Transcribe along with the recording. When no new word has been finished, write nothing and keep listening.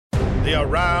the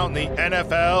Around the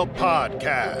NFL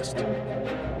podcast,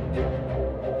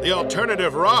 the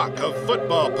alternative rock of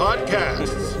football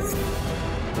podcasts.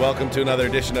 Welcome to another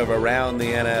edition of Around the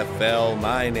NFL.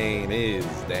 My name is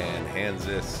Dan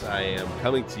Hansis. I am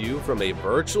coming to you from a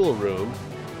virtual room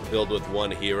filled with one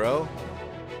hero.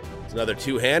 It's another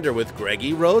two-hander with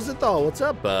Greggy Rosenthal. What's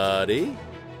up, buddy?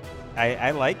 I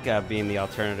like being the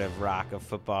alternative rock of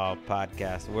football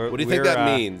podcast. What do you think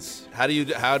that means? How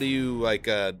do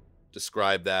you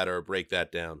describe that or break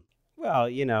that down? Well,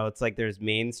 it's like there's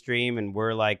mainstream and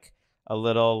we're like a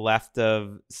little left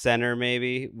of center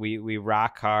maybe. We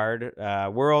rock hard.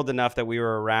 We're old enough that we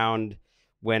were around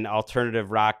when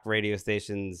alternative rock radio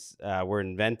stations were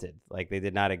invented. Like they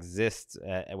did not exist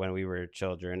when we were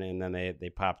children, and then they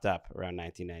popped up around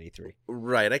 1993.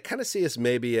 Right. I kind of see us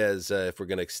maybe as if we're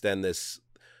going to extend this,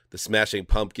 the Smashing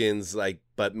Pumpkins,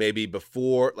 but maybe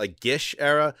before Gish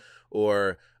era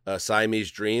or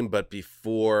Siamese Dream, but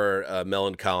before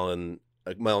Melancholy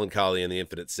and the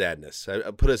Infinite Sadness. I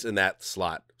put us in that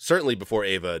slot. Certainly before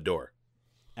Ava Adore.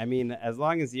 I mean, as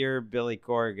long as you're Billy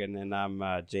Corgan and I'm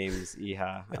James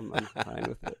Iha, I'm fine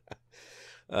with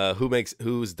it.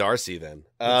 Who's Darcy then?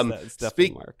 It's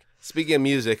definitely Mark. Speaking of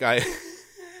music,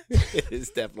 it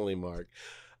is definitely Mark.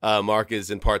 Mark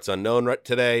is in parts unknown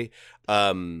today.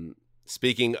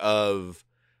 Speaking of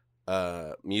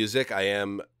music, I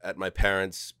am at my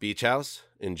parents' beach house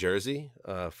in Jersey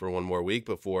for one more week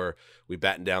before we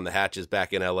batten down the hatches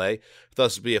back in LA. I thought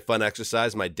this would be a fun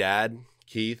exercise. My dad,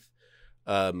 Keith,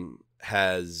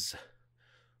 has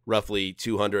roughly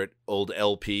 200 old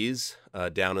LPs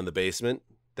down in the basement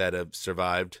that have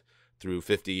survived through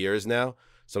 50 years now.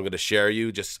 So I'm going to share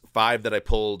you just 5 that I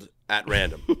pulled at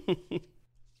random.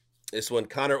 This one,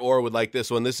 Connor Orr would like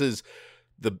this one. This is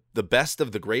the best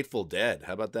of the Grateful Dead.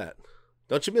 How about that?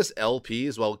 Don't you miss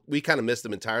LPs? Well, we kind of missed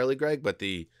them entirely, Greg, but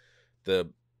the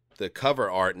cover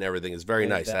art and everything is very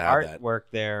nice to have that. Artwork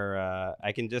there,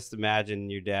 I can just imagine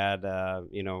your dad,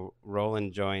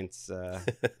 rolling joints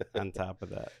on top of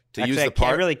that.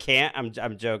 I really can't.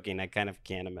 I'm joking. I kind of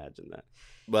can't imagine that.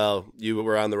 Well, you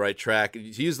were on the right track. To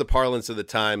use the parlance of the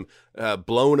time,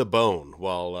 blown a bone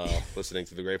while listening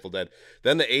to the Grateful Dead.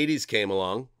 Then the 80s came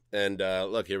along, and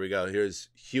look, here we go. Here's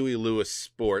Huey Lewis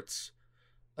Sports,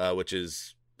 which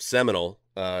is seminal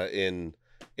in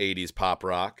 80s pop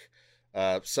rock.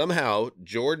 Somehow,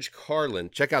 George Carlin,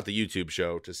 check out the YouTube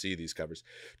show to see these covers.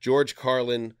 George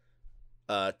Carlin,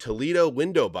 Toledo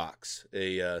Window Box,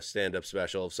 a stand-up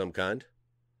special of some kind.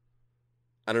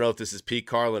 I don't know if this is Pete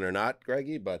Carlin or not,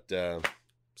 Greggy, but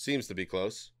seems to be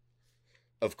close.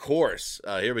 Of course,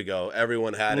 here we go.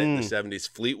 Everyone had it in the 70s.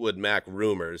 Fleetwood Mac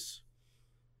Rumors.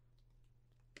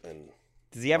 And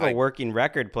does he have a working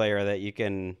record player that you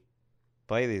can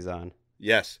play these on?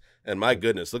 Yes. And my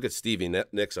goodness, look at Stevie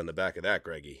Nicks on the back of that,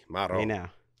 Greggy. Motto. Hey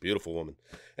now. Beautiful woman.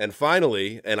 And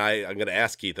finally, and I'm going to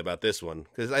ask Keith about this one,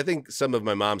 because I think some of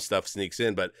my mom's stuff sneaks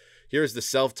in, but here's the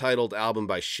self-titled album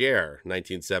by Cher,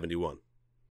 1971.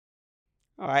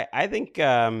 Oh, I think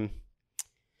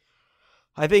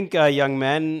young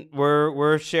men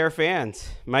were Cher fans.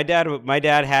 My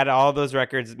dad had all those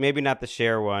records. Maybe not the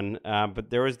Cher one,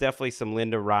 but there was definitely some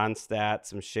Linda Ronstadt,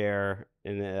 some Cher,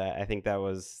 and I think that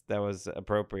was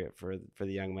appropriate for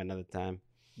the young men of the time.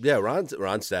 Yeah,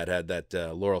 Ronstadt had that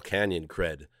Laurel Canyon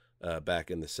cred back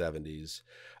in the 70s.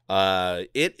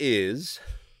 It is.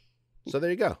 So there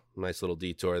you go. Nice little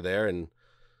detour there, and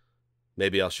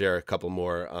maybe I'll share a couple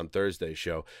more on Thursday's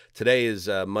show. Today is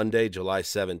Monday, July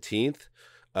 17th.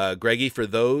 Greggy, for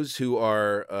those who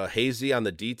are hazy on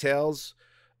the details,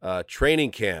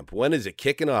 training camp, when is it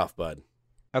kicking off, bud?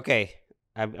 Okay,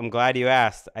 I'm glad you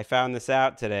asked. I found this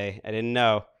out today. I didn't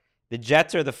know. The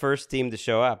Jets are the first team to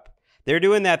show up. They're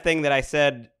doing that thing that I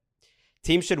said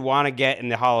teams should want to get in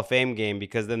the Hall of Fame game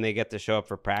because then they get to show up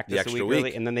for practice a week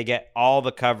early, and then they get all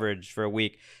the coverage for a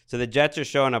week. So the Jets are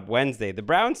showing up Wednesday. The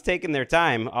Browns taking their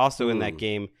time also in that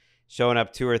game, showing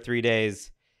up 2 or 3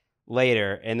 days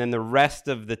later. And then the rest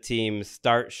of the teams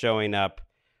start showing up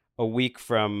a week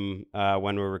from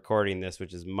when we're recording this,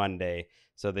 which is Monday.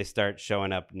 So they start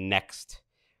showing up next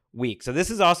week. So this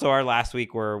is also our last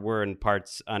week where we're in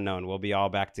parts unknown. We'll be all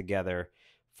back together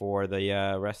for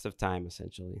the rest of time,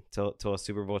 essentially, till a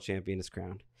Super Bowl champion is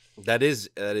crowned. That is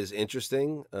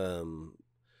interesting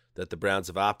that the Browns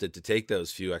have opted to take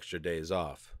those few extra days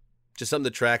off. Just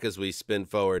something to track as we spin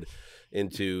forward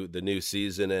into the new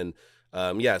season. And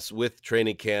yes, with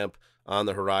training camp on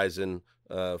the horizon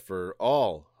for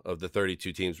all of the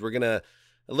 32 teams, we're going to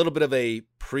a little bit of a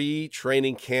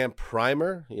pre-training camp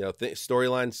primer,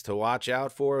 storylines to watch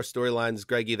out for, storylines,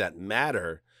 Greggy, that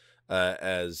matter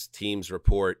as teams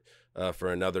report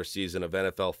for another season of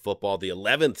NFL football, the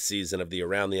 11th season of the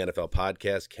Around the NFL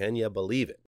podcast. Can you believe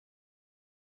it?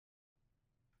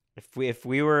 If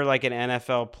we were like an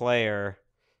NFL player,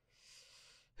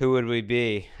 who would we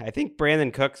be? I think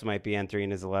Brandon Cooks might be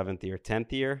entering his 11th year,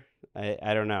 10th year.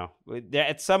 I don't know.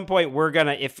 At some point, we're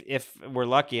gonna, if we're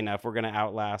lucky enough, we're gonna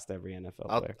outlast every NFL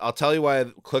player. I'll tell you why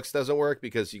Cooks doesn't work,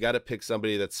 because you got to pick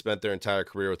somebody that's spent their entire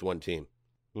career with one team.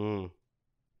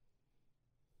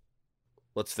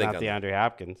 Let's think. Not DeAndre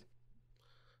Hopkins.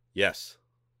 Yes,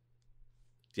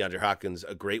 DeAndre Hopkins,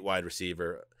 a great wide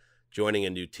receiver, joining a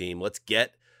new team.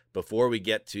 Before we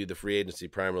get to the free agency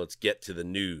primer, let's get to the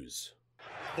news.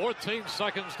 14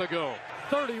 seconds to go.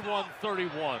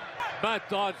 31-31. Matt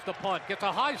dodged the punt. Gets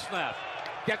a high snap.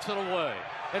 Gets it away.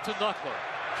 It's a knuckler.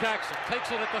 Jackson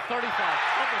takes it at the 35.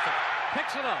 Fumbles it.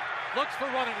 Picks it up. Looks for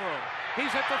running room.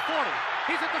 He's at the 40.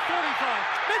 He's at the 45.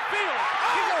 Midfield.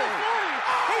 He's at the 40.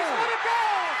 He's going to go.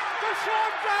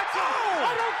 Deshaun Jackson.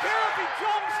 I don't care if he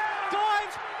jumps,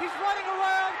 dives. He's running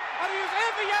around. And he is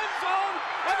in the end zone.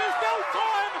 And there's no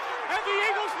time. And the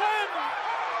Eagles win.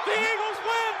 The Eagles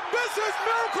win. This is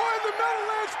Miracle in the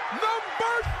Meadowlands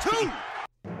number 2.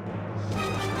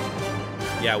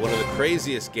 Yeah, one of the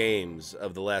craziest games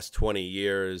of the last 20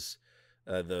 years.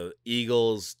 The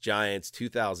Eagles, Giants,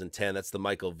 2010. That's the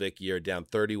Michael Vick year, down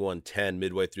 31-10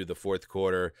 midway through the fourth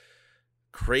quarter.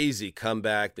 Crazy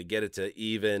comeback. They get it to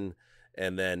even.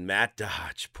 And then Matt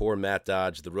Dodge, poor Matt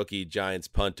Dodge, the rookie Giants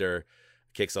punter,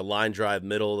 kicks a line drive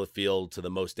middle of the field to the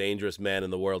most dangerous man in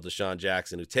the world, Deshaun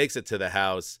Jackson, who takes it to the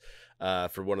house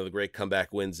for one of the great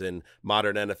comeback wins in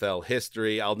modern NFL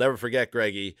history. I'll never forget,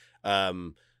 Greggy,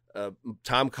 Tom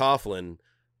Coughlin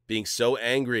being so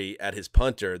angry at his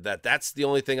punter that's the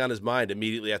only thing on his mind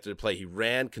immediately after the play. He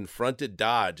ran, confronted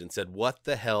Dodge, and said, "What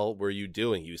the hell were you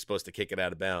doing? He was supposed to kick it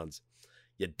out of bounds.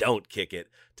 You don't kick it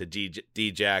to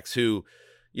D-Jax," who,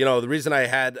 you know, the reason I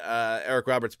had Eric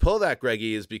Roberts pull that,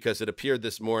 Greggy, is because it appeared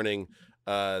this morning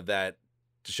that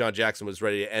Deshaun Jackson was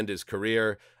ready to end his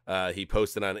career. He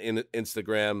posted on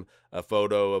Instagram a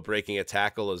photo of breaking a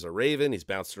tackle as a Raven. He's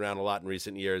bounced around a lot in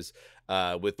recent years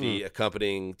with the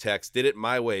accompanying text, "Did it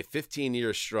my way, 15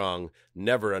 years strong,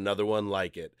 never another one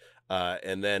like it."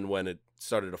 And then when it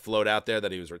started to float out there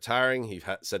that he was retiring, he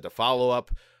sent a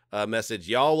follow-up message.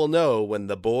 "Y'all will know when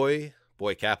the boy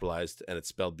capitalized, and it's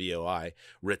spelled B-O-I,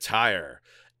 retire."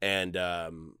 And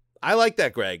I like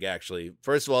that, Greg, actually.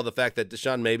 First of all, the fact that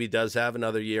Deshaun maybe does have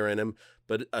another year in him,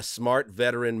 but a smart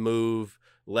veteran move,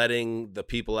 letting the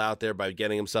people out there by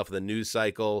getting himself in the news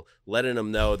cycle, letting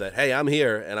them know that, hey, I'm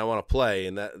here and I want to play.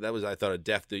 And that was, I thought, a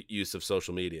deft use of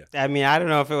social media. I mean, I don't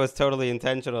know if it was totally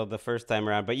intentional the first time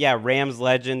around, but yeah, Rams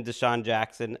legend Deshaun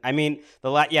Jackson. I mean,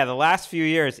 the last few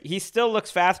years, he still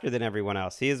looks faster than everyone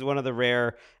else. He is one of the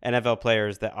rare NFL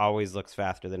players that always looks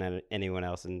faster than anyone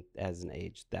else and hasn't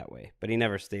aged that way, but he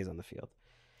never stays on the field.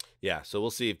 Yeah, so we'll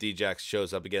see if D-Jax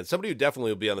shows up again. Somebody who definitely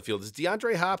will be on the field is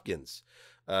DeAndre Hopkins,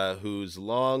 whose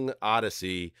long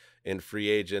odyssey in free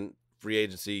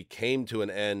agency came to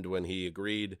an end when he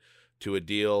agreed to a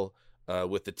deal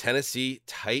with the Tennessee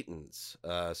Titans.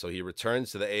 So he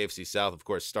returns to the AFC South, of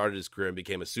course, started his career and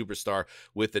became a superstar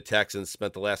with the Texans,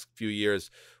 spent the last few years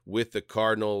with the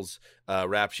Cardinals.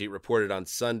 Rap Sheet reported on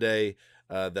Sunday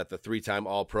that the three-time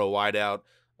All-Pro wideout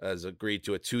has agreed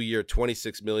to a 2-year,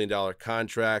 $26 million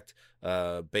contract,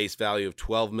 base value of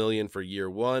 $12 million for year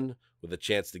one, with a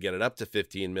chance to get it up to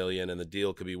 $15 million, and the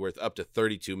deal could be worth up to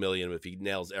 $32 million if he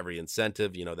nails every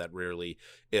incentive. You know, that rarely,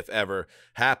 if ever,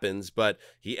 happens. But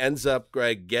he ends up,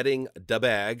 Greg, getting the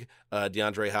bag,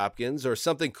 DeAndre Hopkins, or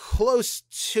something close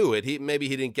to it. Maybe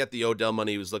he didn't get the Odell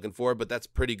money he was looking for, but that's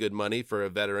pretty good money for a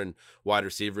veteran wide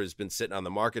receiver who's been sitting on the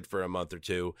market for a month or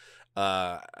two.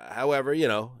 However, you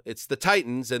know, it's the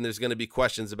Titans, and there's going to be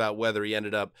questions about whether he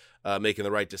ended up making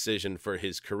the right decision for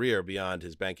his career beyond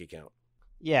his bank account.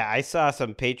 Yeah, I saw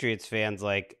some Patriots fans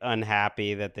like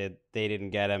unhappy that they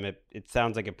didn't get him. It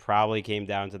sounds like it probably came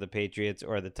down to the Patriots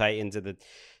or the Titans.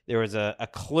 There was a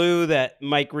clue that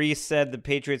Mike Reese said the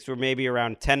Patriots were maybe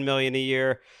around $10 million a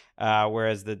year,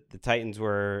 whereas the Titans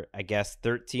were, I guess,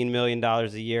 $13 million a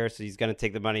year. So he's going to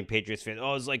take the money. Patriots fans,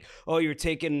 it's like, you're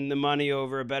taking the money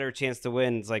over a better chance to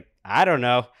win. It's like, I don't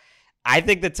know. I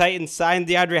think the Titans signed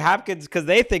DeAndre Hopkins because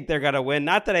they think they're going to win.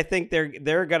 Not that I think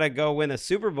they're going to go win a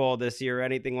Super Bowl this year or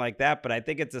anything like that, but I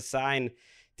think it's a sign,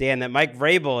 Dan, that Mike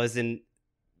Vrabel isn't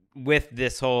with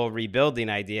this whole rebuilding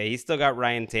idea. He's still got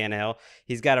Ryan Tannehill.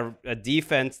 He's got a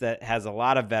defense that has a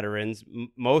lot of veterans,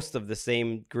 most of the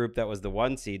same group that was the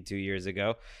 1 seed 2 years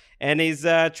ago. And he's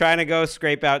trying to go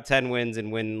scrape out 10 wins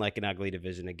and win like an ugly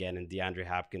division again. And DeAndre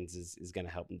Hopkins is going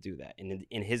to help him do that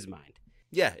in his mind.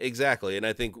 Yeah, exactly. And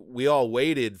I think we all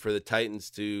waited for the Titans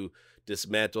to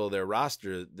dismantle their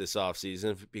roster this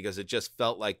offseason because it just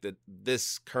felt like that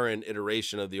this current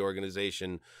iteration of the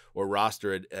organization or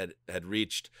roster had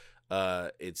reached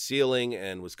its ceiling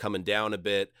and was coming down a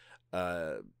bit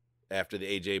after the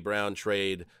A.J. Brown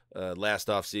trade last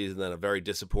offseason, then a very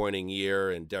disappointing year.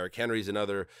 And Derrick Henry's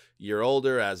another year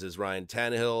older, as is Ryan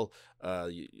Tannehill.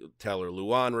 Taylor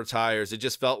Lewan retires. It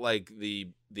just felt like the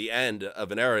end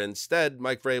of an era. Instead,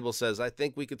 Mike Vrabel says, I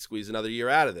think we could squeeze another year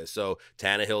out of this. So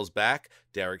Tannehill's back,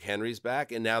 Derrick Henry's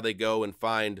back, and now they go and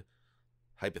find,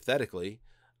 hypothetically,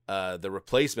 the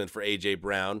replacement for A.J.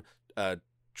 Brown,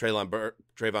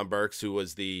 Trayvon Burks, who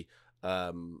was the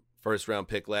first-round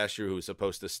pick last year, who was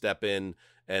supposed to step in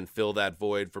and fill that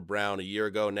void for Brown a year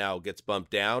ago, now gets bumped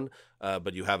down.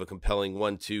 But you have a compelling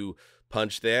 1-2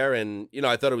 punch there. And,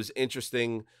 I thought it was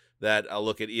interesting that I'll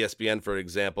look at ESPN, for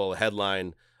example, a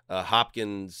headline,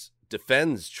 Hopkins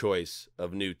defends choice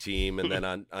of new team. And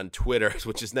then on Twitter,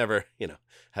 which is never,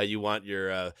 how you want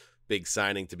your big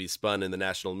signing to be spun in the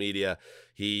national media,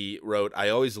 he wrote, I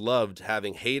always loved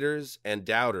having haters and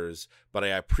doubters, but I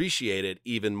appreciate it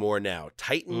even more now.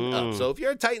 Tighten up. So if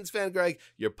you're a Titans fan, Greg,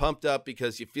 you're pumped up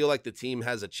because you feel like the team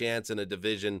has a chance in a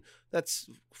division that's,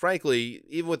 frankly,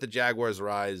 even with the Jaguars'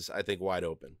 rise, I think wide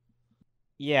open.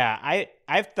 Yeah,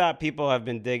 I've thought people have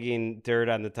been digging dirt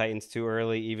on the Titans too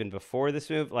early, even before this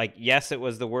move. Like, yes, it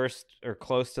was the worst or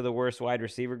close to the worst wide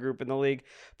receiver group in the league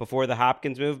before the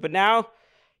Hopkins move, but now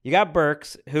you got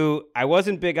Burks, who I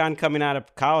wasn't big on coming out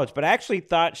of college, but I actually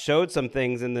thought showed some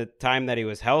things in the time that he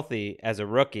was healthy as a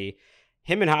rookie.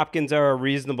 Him and Hopkins are a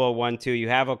reasonable 1-2. You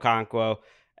have Okonkwo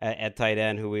at tight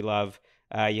end, who we love.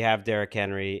 You have Derrick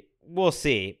Henry. We'll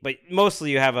see. But mostly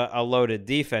you have a loaded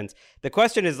defense. The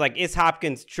question is, is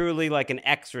Hopkins truly like an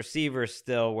X receiver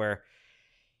still where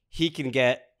he can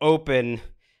get open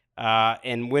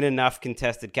and win enough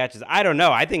contested catches? I don't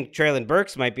know. I think Treylon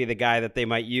Burks might be the guy that they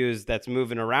might use that's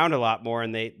moving around a lot more,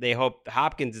 and they hope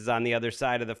Hopkins is on the other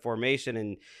side of the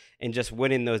formation and just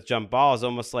winning those jump balls,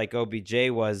 almost like OBJ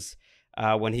was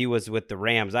when he was with the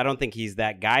Rams. I don't think he's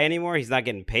that guy anymore. He's not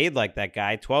getting paid like that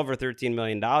guy. $12 or $13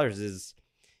 million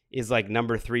is like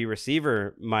number 3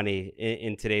 receiver money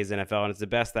in today's NFL, and it's the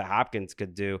best that Hopkins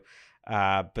could do.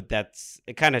 But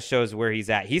it kind of shows where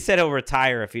he's at. He said he'll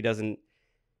retire if he doesn't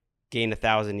gain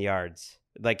 1,000 yards.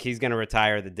 Like, he's going to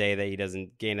retire the day that he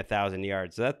doesn't gain 1,000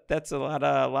 yards. So that's a lot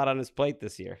on his plate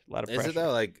this year. A lot of pressure. Is it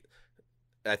though? Like,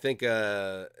 I think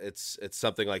it's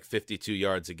something like 52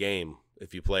 yards a game.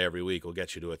 If you play every week, will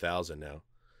get you to 1,000 now.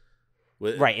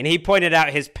 Right, and he pointed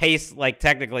out his pace. Like,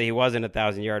 technically, he wasn't a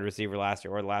 1,000-yard receiver last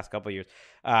year or the last couple of years,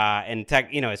 and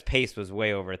his pace was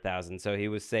way over 1,000. So he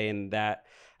was saying that.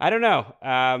 I don't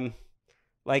know.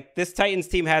 This Titans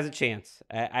team has a chance.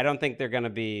 I don't think they're going to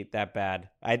be that bad.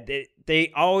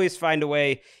 They always find a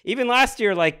way. Even last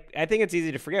year, I think it's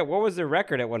easy to forget. What was their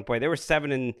record at one point? They were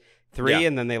 7-3,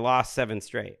 and then they lost 7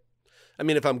 straight. I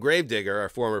mean, if I'm Gravedigger, our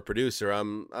former producer,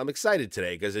 I'm excited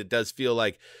today because it does feel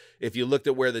like if you looked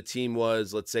at where the team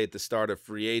was, let's say at the start of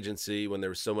free agency when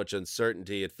there was so much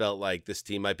uncertainty, it felt like this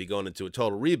team might be going into a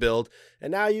total rebuild.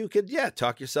 And now you could,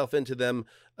 talk yourself into them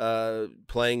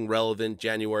playing relevant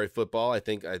January football. I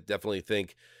definitely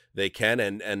think they can.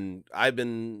 And I've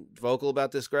been vocal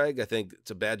about this, Greg. I think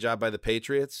it's a bad job by the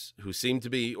Patriots, who seem to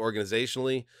be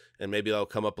organizationally, and maybe that'll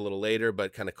come up a little later,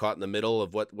 but kind of caught in the middle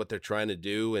of what they're trying to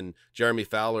do. And Jeremy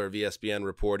Fowler of ESPN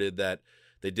reported that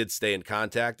they did stay in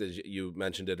contact, as you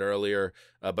mentioned it earlier,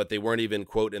 but they weren't even,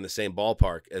 quote, in the same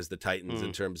ballpark as the Titans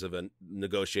in terms of a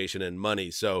negotiation and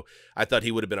money. So I thought he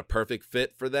would have been a perfect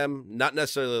fit for them. Not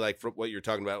necessarily like for what you're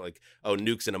talking about, like, oh,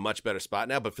 Nuke's in a much better spot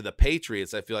now, but for the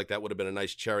Patriots, I feel like that would have been a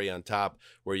nice cherry on top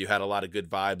where you had a lot of good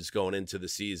vibes going into the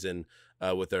season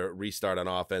with a restart on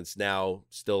offense. Now,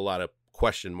 still a lot of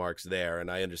question marks there,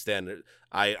 and I understand it.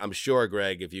 I'm sure,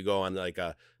 Greg, if you go on like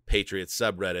a Patriots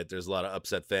subreddit, there's a lot of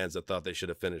upset fans that thought they should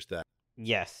have finished that.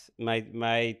 Yes,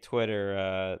 my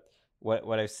Twitter,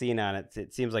 what I've seen on it,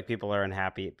 it seems like people are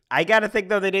unhappy. I got to think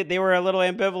though they were a little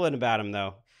ambivalent about him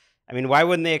though. I mean, why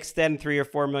wouldn't they extend $3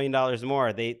 or $4 million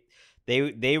more?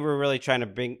 They were really trying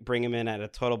to bring him in at a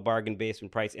total bargain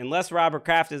basement price, unless Robert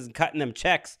Kraft isn't cutting them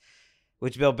checks,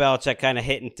 which Bill Belichick kind of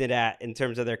hinted at in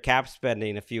terms of their cap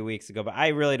spending a few weeks ago. But I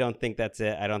really don't think that's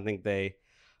it. I don't think they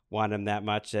want him that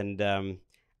much, and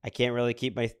I can't really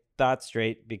keep my thoughts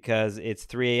straight because it's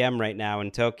 3 a.m. right now in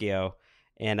Tokyo,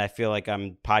 and I feel like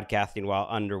I'm podcasting while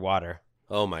underwater.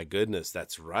 Oh, my goodness.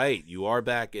 That's right. You are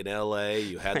back in L.A.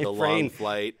 You had the long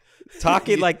flight.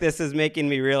 Talking like this is making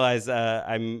me realize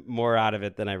I'm more out of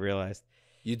it than I realized.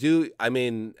 You do. I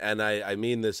mean, and I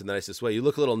mean this in the nicest way. You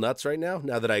look a little nuts right now.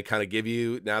 Now that I kind of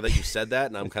now that you said that,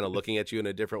 and I'm kind of looking at you in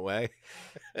a different way.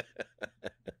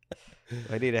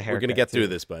 I need a haircut. We're gonna get through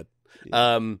this, bud.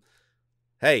 Yeah.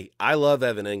 Hey, I love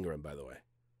Evan Ingram. By the way,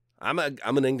 I'm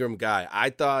an Ingram guy. I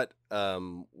thought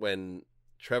when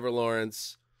Trevor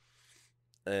Lawrence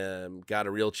got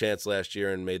a real chance last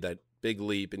year and made that big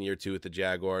leap in year 2 with the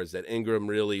Jaguars, that Ingram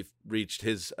really reached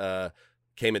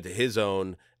came into his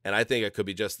own. And I think it could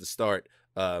be just the start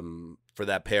for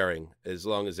that pairing, as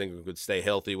long as Ingram could stay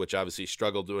healthy, which obviously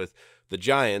struggled with the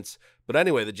Giants. But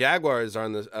anyway, the Jaguars are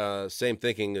on the same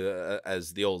thinking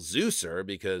as the old Zeuser,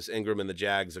 because Ingram and the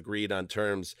Jags agreed on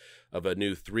terms of a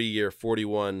new 3-year,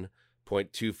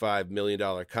 $41.25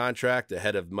 million contract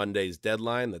ahead of Monday's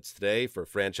deadline, that's today, for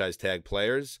franchise tag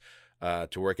players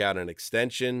to work out an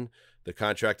extension. The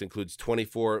contract includes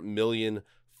 $24 million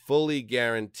fully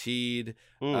guaranteed.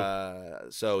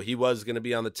 So he was going to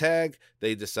be on the tag.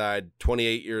 They decide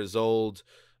 28 years old.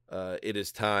 It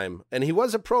is time. And he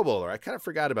was a Pro Bowler. I kind of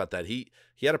forgot about that. He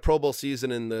had a Pro Bowl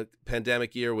season in the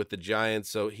pandemic year with the Giants.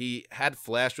 So he had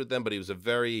flashed with them, but he was a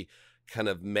very kind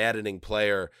of maddening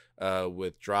player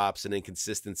with drops and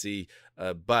inconsistency.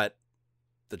 But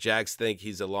the Jags think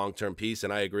he's a long-term piece.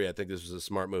 And I agree. I think this was a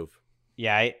smart move.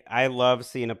 Yeah, I love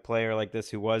seeing a player like this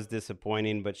who was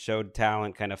disappointing but showed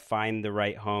talent kind of find the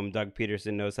right home. Doug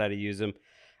Peterson knows how to use him.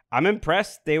 I'm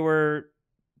impressed they were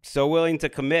so willing to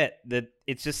commit that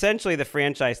it's essentially the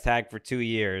franchise tag for 2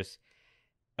 years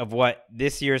of what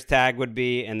this year's tag would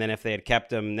be, and then if they had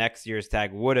kept him, next year's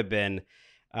tag would have been.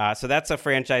 So that's a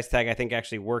franchise tag I think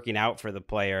actually working out for the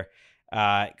player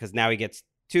because now he gets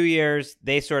 2 years.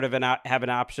 They sort of have an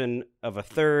option of a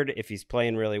third if he's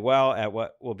playing really well at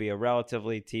what will be a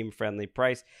relatively team-friendly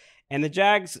price. And the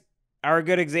Jags are a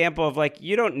good example of, like,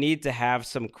 you don't need to have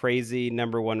some crazy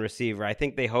number one receiver. I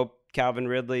think they hope Calvin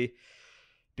Ridley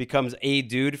becomes a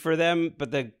dude for them.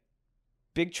 But the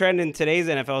big trend in today's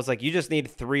NFL is, like, you just need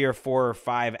 3 or 4 or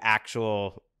 5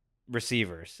 actual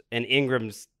receivers. And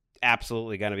Ingram's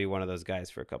absolutely going to be one of those guys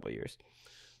for a couple of years.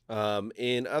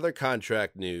 In other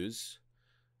contract news...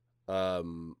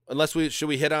 should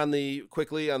we hit on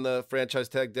quickly on the franchise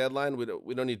tag deadline? We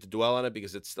don't need to dwell on it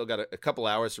because it's still got a couple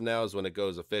hours from now is when it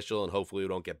goes official, and hopefully we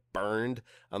don't get burned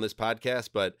on this podcast.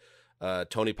 But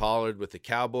Tony Pollard with the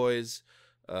Cowboys,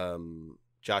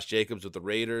 Josh Jacobs with the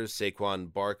Raiders,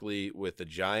 Saquon Barkley with the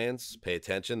Giants. Pay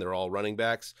attention. They're all running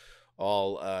backs,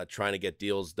 all trying to get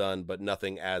deals done, but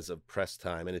nothing as of press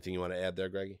time. Anything you want to add there,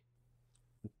 Greggy?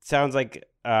 Sounds like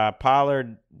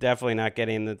Pollard definitely not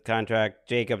getting the contract.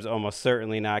 Jacobs almost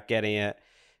certainly not getting it.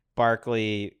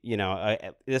 Barkley,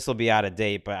 this will be out of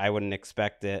date, but I wouldn't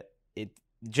expect it.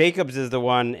 Jacobs is the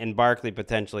one, and Barkley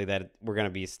potentially, that we're going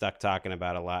to be stuck talking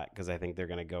about a lot because I think they're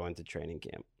going to go into training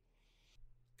camp.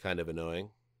 Kind of annoying.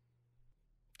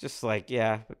 Just like,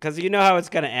 yeah, because you know how it's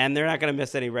going to end. They're not going to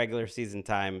miss any regular season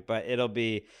time, but it'll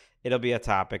be a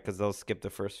topic because they'll skip the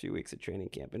first few weeks of training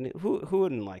camp. And who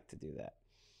wouldn't like to do that?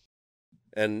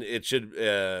 And it should,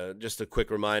 just a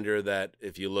quick reminder that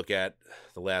if you look at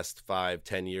the last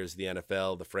 5-10 years of the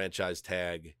NFL, the franchise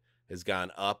tag has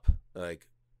gone up like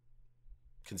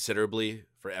considerably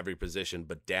for every position,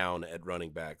 but down at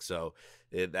running back. So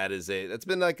that's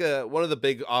been like one of the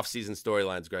big offseason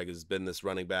storylines, Greg, has been this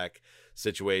running back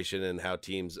situation and how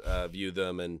teams view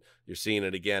them. And you're seeing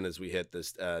it again as we hit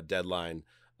this deadline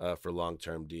for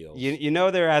long-term deals.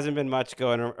 There hasn't been much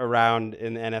going around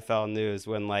in the NFL news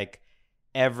when, like,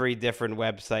 every different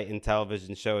website and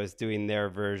television show is doing their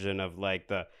version of,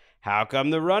 like, how come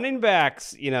the running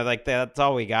backs, like, that's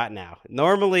all we got now.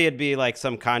 Normally it'd be like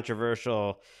some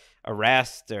controversial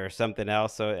arrest or something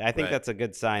else. So I think that's a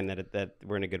good sign that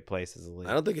we're in a good place as a league.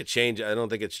 I don't think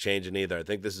it's changing either. I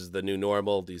think this is the new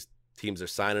normal. These teams are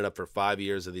signing up for 5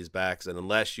 years of these backs. And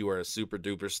unless you are a super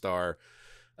duper star,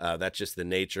 that's just the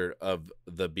nature of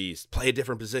the beast. Play a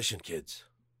different position, kids.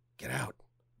 Get out.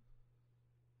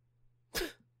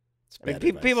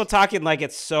 People talking like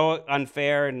it's so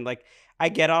unfair, and, like, I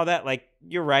get all that. Like,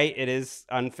 you're right, it is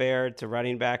unfair to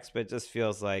running backs, but it just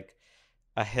feels like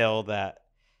a hill that,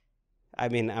 I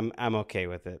mean, I'm okay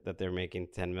with it that they're making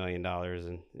 $10 million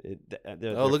and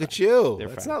look at you.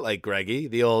 It's not like Greggy,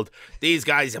 these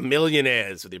guys are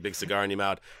millionaires with your big cigar in your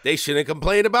mouth. They shouldn't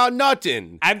complain about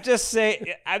nothing. I'm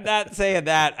not saying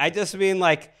that. I just mean,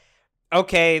 like,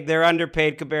 okay, they're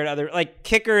underpaid compared to other, like,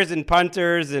 kickers and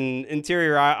punters and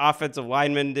interior offensive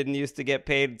linemen didn't used to get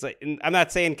paid. It's like, I'm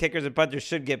not saying kickers and punters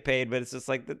should get paid, but it's just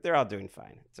like they're all doing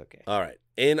fine. It's okay. All right.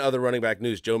 In other running back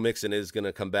news, Joe Mixon is going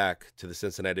to come back to the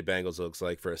Cincinnati Bengals, it looks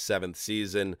like, for a 7th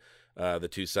season. The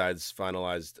two sides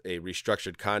finalized a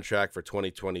restructured contract for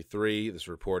 2023. This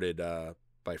reported on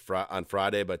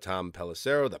Friday by Tom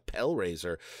Pelissero, the Pell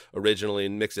Raiser. Originally,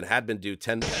 Mixon had been due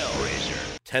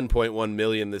 $10.1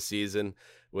 million this season,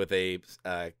 with a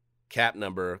cap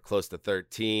number close to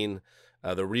 13.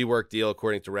 The rework deal,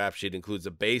 according to Rap Sheet, includes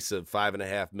a base of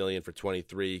 $5.5 million for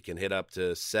 23. He can hit up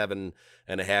to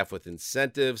 $7.5 with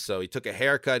incentives. So he took a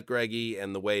haircut, Greggy,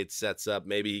 and the way it sets up,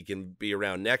 maybe he can be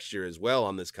around next year as well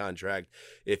on this contract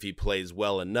if he plays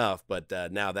well enough. But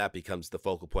now that becomes the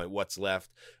focal point. What's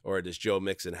left, or does Joe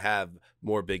Mixon have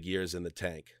more big years in the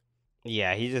tank?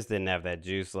 Yeah, he just didn't have that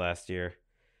juice last year.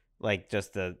 Like,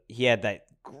 he had that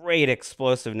great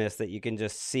explosiveness that you can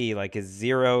just see. Like, his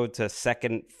 0 to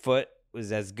second foot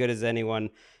was as good as anyone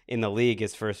in the league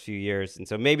his first few years. And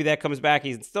so maybe that comes back.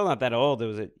 He's still not that old. It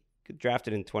was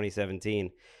drafted in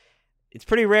 2017. It's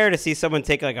pretty rare to see someone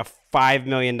take like a $5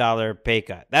 million pay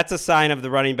cut. That's a sign of the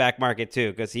running back market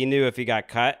too, because he knew if he got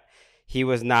cut, he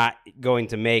was not going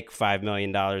to make $5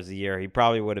 million a year. He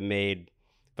probably would have made,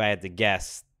 if I had to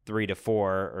guess, 3 to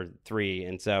 4 or 3.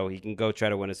 And so he can go try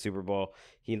to win a Super Bowl.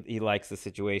 He likes the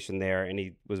situation there, and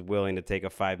he was willing to take a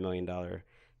 $5 million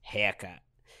haircut.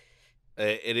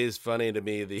 It is funny to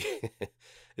me.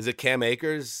 Is it Cam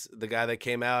Akers, the guy that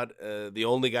came out, the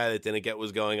only guy that didn't get what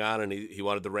was going on, and he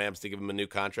wanted the Rams to give him a new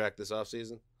contract this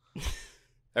offseason?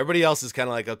 Everybody else is kind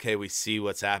of like, okay, we see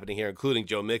what's happening here, including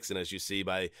Joe Mixon, as you see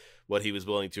by what he was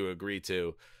willing to agree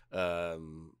to.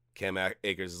 Cam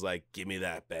Akers is like, give me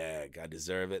that bag. I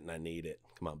deserve it, and I need it.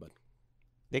 Come on, bud.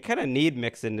 They kind of need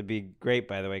Mixon to be great,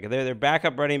 by the way, because their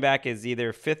backup running back is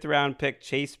either 5th-round pick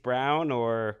Chase Brown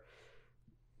or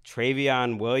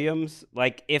Travion Williams.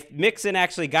 Like, if Mixon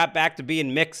actually got back to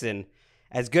being Mixon,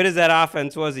 as good as that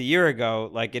offense was a year ago,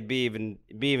 like, it'd be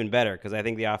even better, because I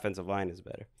think the offensive line is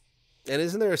better. And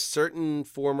isn't there a certain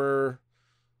former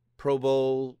Pro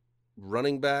Bowl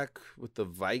running back with the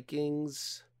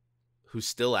Vikings who's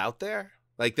still out there?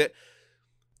 Like,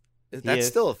 that's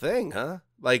still a thing, huh?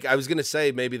 Like, I was going to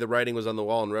say maybe the writing was on the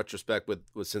wall in retrospect with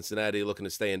Cincinnati looking to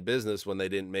stay in business when they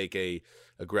didn't make a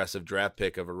aggressive draft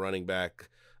pick of a running back.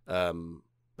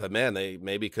 But man, they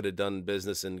maybe could have done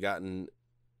business and gotten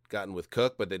with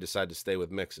Cook, but they decided to stay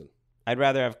with Mixon. I'd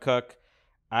rather have Cook.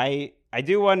 I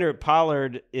do wonder,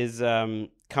 Pollard is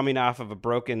coming off of a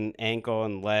broken ankle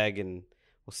and leg, and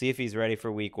we'll see if he's ready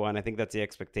for week 1. I think that's the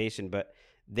expectation, but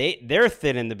they're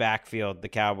thin in the backfield, the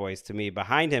Cowboys, to me,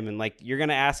 behind him. And like, you're going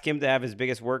to ask him to have his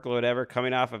biggest workload ever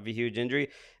coming off of a huge injury.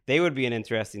 They would be an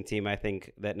interesting team, I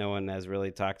think, that no one has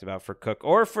really talked about for Cook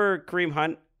or for Kareem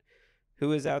Hunt,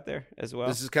 who is out there as well.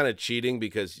 This is kind of cheating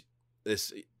because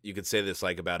you could say this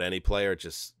like about any player,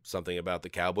 just something about the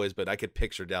Cowboys, but I could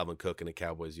picture Dalvin Cook in a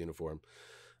Cowboys uniform.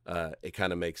 It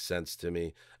kind of makes sense to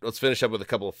me. Let's finish up with a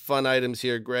couple of fun items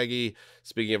here, Greggy.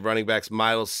 Speaking of running backs,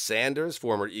 Miles Sanders,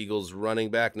 former Eagles running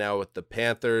back, now with the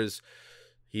Panthers.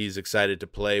 He's excited to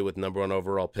play with number 1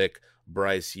 overall pick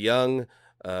Bryce Young.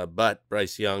 But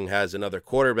Bryce Young has another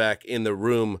quarterback in the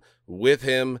room with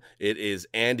him. It is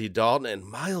Andy Dalton and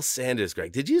Miles Sanders,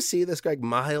 Greg. Did you see this, Greg?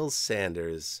 Miles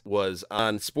Sanders was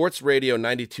on Sports Radio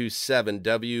 92.7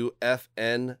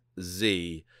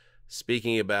 WFNZ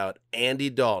speaking about Andy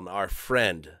Dalton, our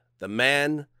friend, the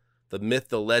man, the myth,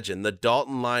 the legend, the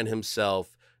Dalton line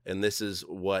himself. And this is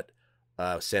what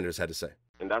Sanders had to say.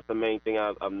 And that's the main thing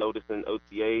I've noticed in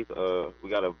OTAs. We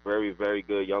got a very, very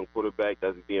good young quarterback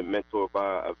that's being mentored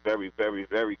by a very, very,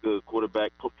 very good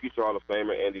quarterback, future Hall of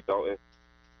Famer, Andy Dalton.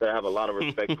 So I have a lot of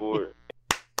respect for it.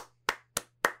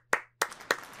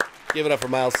 Give it up for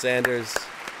Miles Sanders.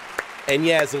 And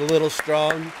yeah, it's a little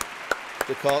strong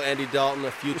to call Andy Dalton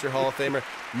a future Hall of Famer.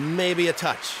 Maybe a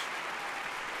touch.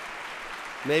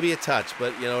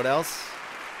 But you know what else?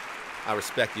 I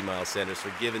respect you, Miles Sanders,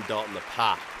 for giving Dalton the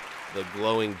pop. The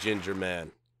glowing ginger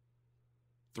man.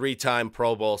 3-time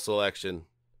Pro Bowl selection.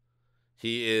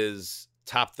 He is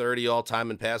top 30 all-time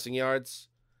in passing yards.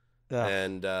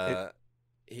 And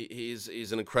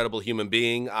he's an incredible human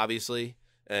being, obviously,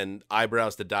 and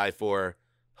eyebrows to die for.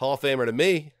 Hall of Famer to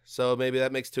me, so maybe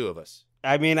that makes 2 of us.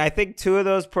 I mean, I think 2 of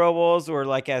those Pro Bowls were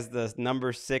like as the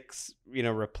number 6,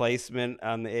 replacement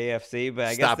on the AFC, but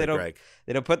I guess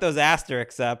they don't put those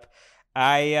asterisks up.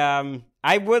 I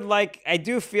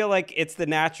do feel like it's the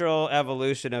natural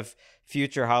evolution of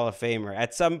future Hall of Famer.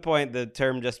 At some point, the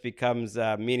term just becomes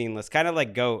meaningless, kind of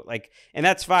like GOAT. And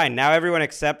that's fine. Now everyone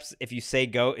accepts if you say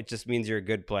GOAT, it just means you're a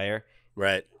good player.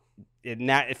 Right.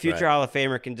 Future Hall of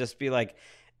Famer can just be like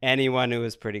anyone who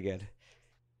is pretty good.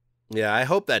 Yeah, I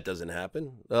hope that doesn't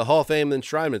happen. The Hall of Fame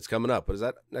enshrinement's coming up. What is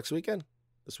that, next weekend?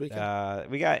 this weekend.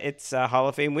 It's Hall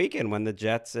of Fame weekend when the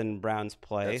Jets and Browns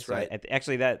play. That's right.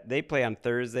 Actually, that they play on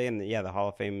Thursday, and the Hall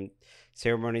of Fame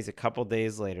ceremony's a couple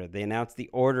days later. They announced the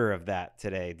order of that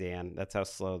today, Dan. That's how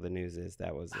slow the news is.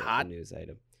 That was a news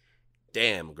item.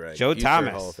 Damn, Greg. Joe Future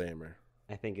Thomas, Hall of Famer,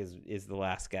 I think is the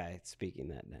last guy speaking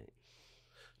that night.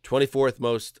 24th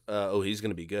most. He's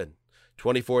going to be good.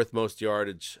 24th most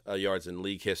yards in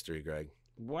league history, Greg.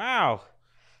 Wow.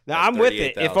 Now That's I'm with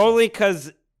it. 38,000. If only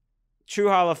because true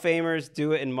Hall of Famers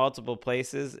do it in multiple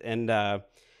places, and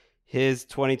his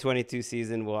 2022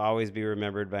 season will always be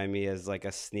remembered by me as like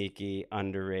a sneaky,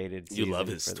 underrated season. You love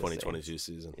his 2022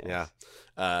 season. Yes.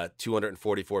 Yeah.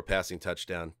 244 passing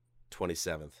touchdown,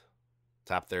 27th.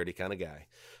 Top 30 kind of guy.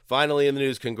 Finally in the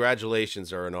news,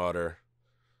 congratulations are in order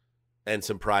and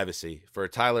some privacy for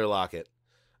Tyler Lockett,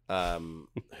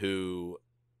 who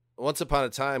once upon a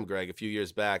time, Greg, a few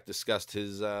years back, discussed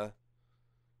his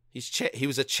he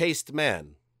was a chaste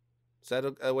man. Is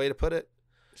that a way to put it?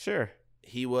 Sure.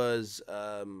 He was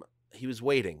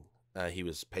waiting. He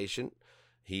was patient.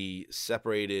 He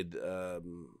separated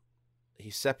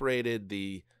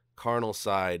the carnal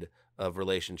side of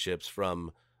relationships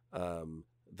from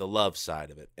the love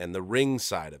side of it and the ring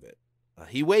side of it.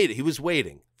 He waited. He was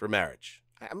waiting for marriage.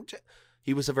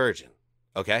 He was a virgin.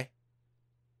 Okay.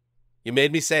 You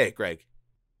made me say it, Greg.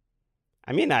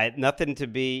 I mean, I had nothing to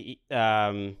be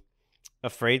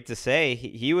afraid to say.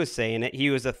 He was saying it. He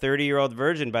was a 30-year-old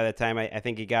virgin by the time I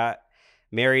think he got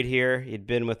married here. He'd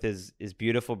been with his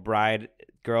beautiful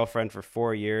girlfriend for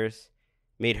 4 years,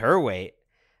 made her wait.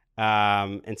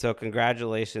 And so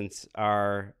congratulations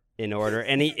are in order.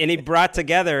 And he brought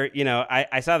together,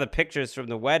 I saw the pictures from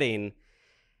the wedding.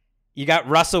 You got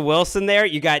Russell Wilson there.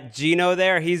 You got Gino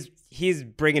there. He's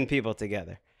bringing people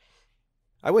together.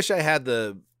 I wish I had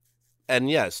and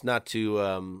yes, not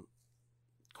to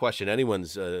question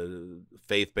anyone's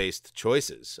faith-based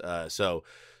choices. So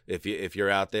if you're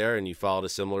out there and you followed a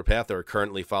similar path or are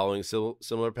currently following a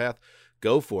similar path,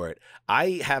 go for it.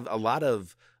 I have a lot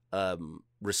of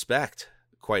respect,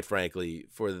 quite frankly,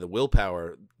 for the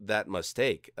willpower that must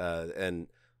take. And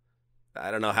I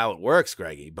don't know how it works,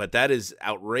 Greggy, but that is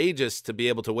outrageous to be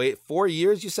able to wait 4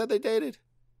 years. You said they dated?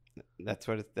 That's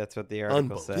what the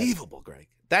article said. Unbelievable, Greg.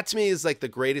 That to me is like the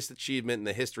greatest achievement in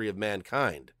the history of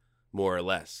mankind, more or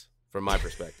less, from my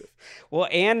perspective. Well,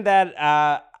 and that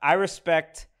I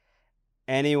respect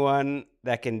anyone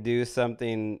that can do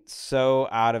something so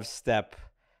out of step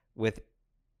with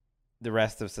the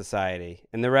rest of society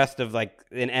and the rest of like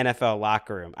an NFL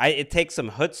locker room. It takes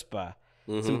some chutzpah,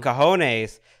 some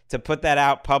cojones to put that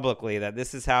out publicly that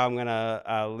this is how I'm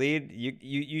gonna lead.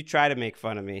 You try to make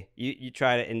fun of me. You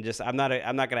try to, and just I'm not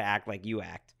gonna act like you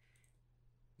act.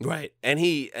 Right. And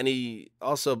he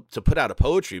also to put out a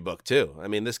poetry book too. I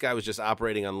mean, this guy was just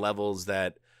operating on levels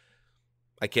that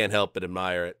I can't help but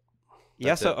admire it. He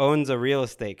also owns a real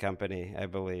estate company, I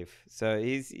believe. So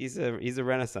he's a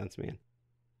Renaissance man.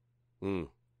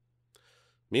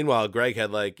 Meanwhile, Greg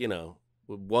had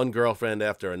one girlfriend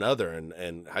after another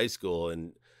in high school,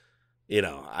 and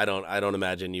I don't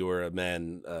imagine you were a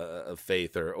man of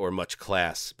faith or much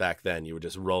class back then. You were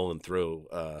just rolling through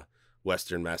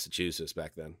Western Massachusetts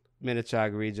back then.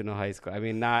 Minnetonka Regional High School. I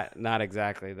mean, not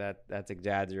exactly. That's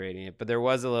exaggerating it, but there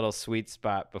was a little sweet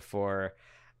spot before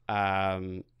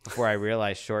I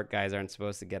realized short guys aren't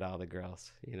supposed to get all the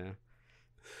girls.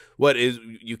 What is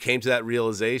you came to that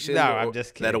realization? No, I'm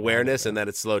just kidding. That awareness and that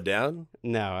it slowed down?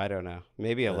 No, I don't know.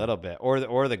 Maybe a little bit.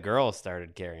 Or the girls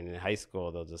started caring. In high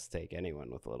school, they'll just take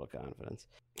anyone with a little confidence.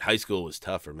 High school was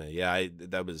tough for me. Yeah, I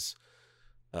was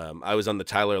on the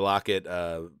Tyler Lockett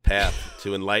path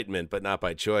to enlightenment, but not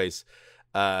by choice,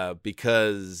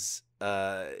 because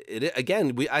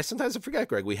I sometimes forget,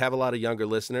 Greg. We have a lot of younger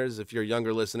listeners. If you're a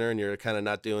younger listener and you're kind of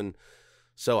not doing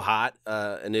so hot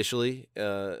initially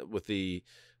with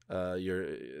your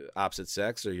opposite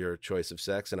sex or your choice of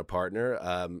sex and a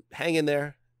partner, hang in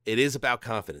there. It is about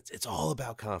confidence. It's all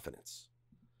about confidence.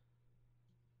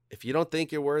 If you don't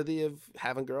think you're worthy of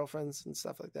having girlfriends and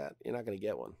stuff like that, you're not going to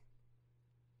get one.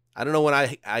 I don't know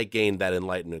when I gained that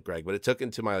enlightenment, Greg, but it took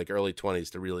into my early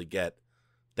 20s to really get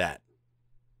that.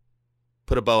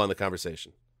 Put a bow on the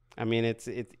conversation. I mean,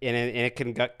 it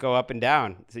can go up and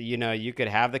down. So you could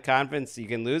have the confidence, you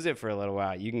can lose it for a little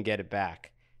while, you can get it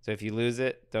back. So if you lose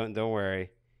it, don't worry,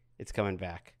 it's coming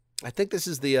back. I think this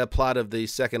is the plot of the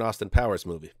second Austin Powers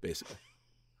movie, basically.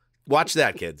 Watch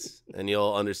that, kids, and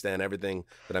you'll understand everything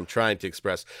that I'm trying to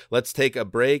express. Let's take a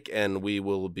break, and we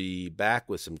will be back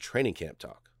with some training camp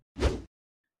talk.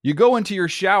 You go into your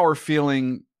shower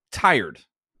feeling tired,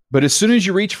 but as soon as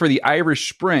you reach for the Irish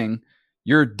Spring,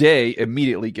 your day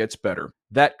immediately gets better.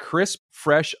 That crisp,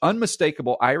 fresh,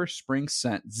 unmistakable Irish Spring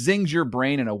scent zings your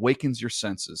brain and awakens your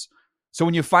senses. So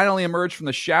when you finally emerge from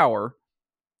the shower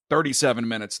 37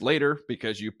 minutes later,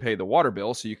 because you pay the water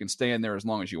bill so you can stay in there as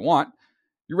long as you want,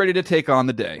 you're ready to take on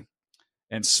the day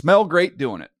and smell great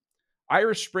doing it.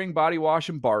 Irish Spring Body Wash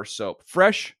and Bar Soap.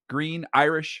 Fresh, green,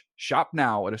 Irish. Shop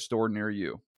now at a store near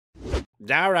you.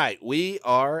 All right, we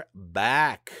are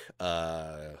back.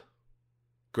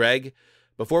 Greg,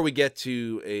 before we get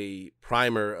to a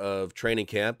primer of training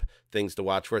camp, things to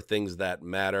watch for, things that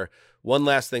matter, one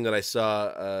last thing that I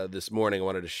saw this morning I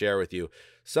wanted to share with you.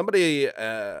 Somebody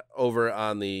over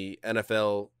on the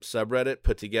NFL subreddit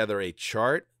put together a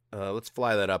chart. Let's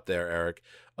fly that up there, Eric,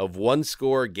 of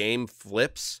one-score game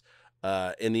flips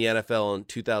in the NFL in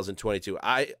 2022.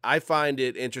 I find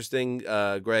it interesting,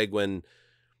 Greg, when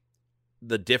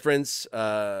the difference,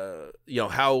 how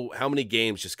many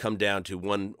games just come down to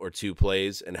one or two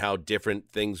plays and how different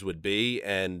things would be.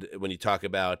 And when you talk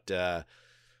about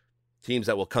teams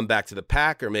that will come back to the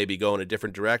pack or maybe go in a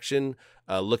different direction,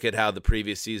 look at how the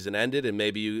previous season ended, and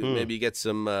maybe you get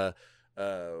some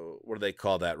what do they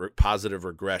call that? Positive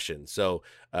regression. So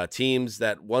teams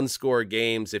that one-score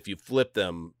games, if you flip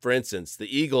them, for instance,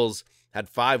 the Eagles had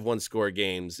 5 one-score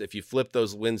games. If you flip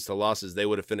those wins to losses, they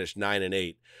would have finished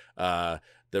 9-8.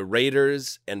 The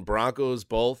Raiders and Broncos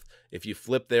both, if you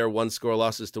flip their one-score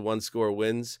losses to one-score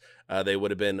wins, they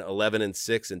would have been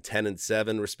 11-6 and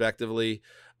 10-7 respectively.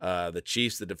 The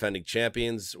Chiefs, the defending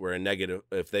champions, were in negative.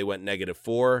 If they went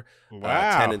 -4,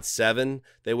 10-7,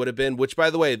 they would have been. Which, by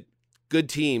the way, good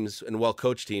teams and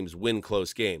well-coached teams win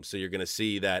close games. So you're going to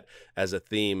see that as a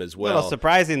theme as well. A little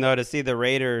surprising, though, to see the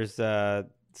Raiders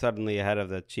suddenly ahead of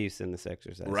the Chiefs in this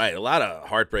exercise. Right. A lot of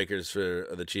heartbreakers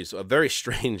for the Chiefs. A very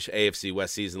strange AFC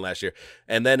West season last year.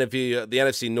 And then if you the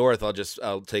NFC North,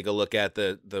 I'll take a look at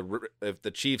if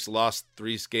the Chiefs lost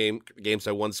 3 games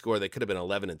by 1 score, they could have been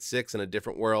 11-6 in a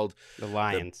different world. The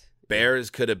Lions. The Bears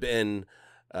could have been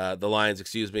the Lions,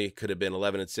 could have been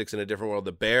 11-6 in a different world.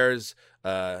 The Bears,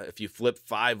 if you flip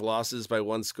 5 losses by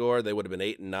 1 score, they would have been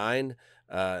 8-9.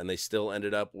 And they still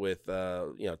ended up with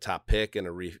top pick and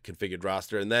a reconfigured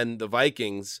roster. And then the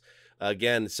Vikings,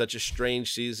 again, such a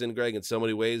strange season, Greg, in so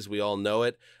many ways. We all know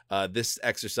it. This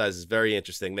exercise is very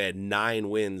interesting. They had 9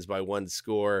 wins by 1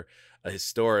 score,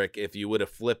 historic. If you would have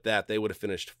flipped that, they would have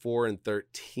finished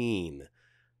 4-13.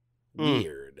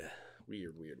 Weird.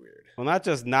 Well, not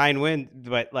just 9 wins,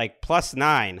 but like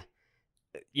 +9.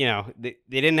 They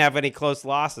didn't have any close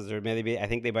losses, or maybe I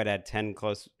think they might have had 10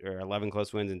 close or 11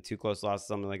 close wins and 2 close losses,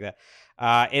 something like that.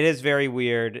 It is very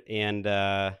weird, and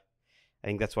I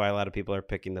think that's why a lot of people are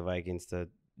picking the Vikings to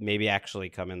maybe actually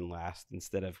come in last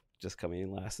instead of just coming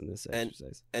in last in this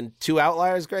exercise. And 2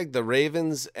 outliers, Greg, the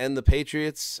Ravens and the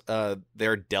Patriots,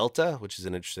 their delta, which is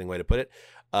an interesting way to put it,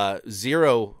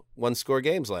 0 one-score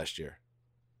games last year.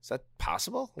 Is that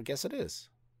possible? I guess it is.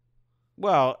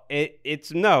 Well,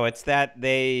 it's that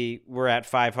they were at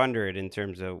 500 in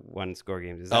terms of one-score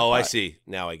games. I see.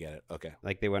 Now I get it. Okay.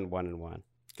 Like they went 1-1.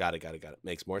 Got it.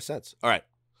 Makes more sense. All right.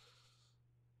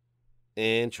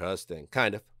 Interesting.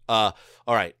 Kind of. All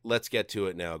right. Let's get to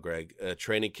it now, Greg.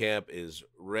 Training camp is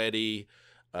ready.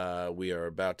 We are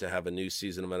about to have a new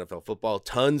season of NFL football.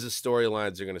 Tons of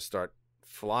storylines are going to start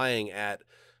flying at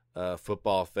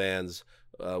football fans.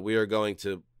 We are going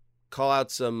to call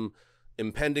out some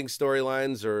impending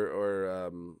storylines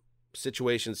or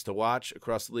situations to watch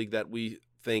across the league that we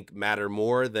think matter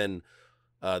more than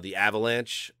the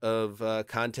avalanche of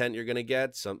content you're going to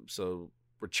get. So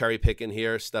we're cherry picking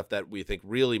here, stuff that we think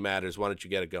really matters. Why don't you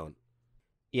get it going?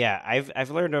 Yeah, I've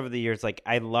learned over the years, like,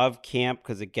 I love camp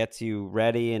because it gets you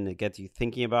ready and it gets you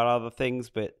thinking about all the things,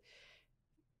 but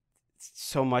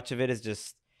so much of it is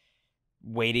just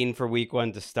waiting for week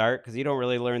 1 to start because you don't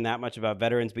really learn that much about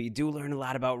veterans, but you do learn a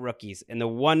lot about rookies. And the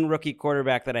one rookie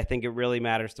quarterback that I think it really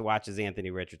matters to watch is Anthony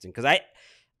Richardson, because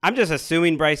I'm just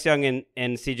assuming Bryce Young and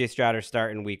CJ Stroud are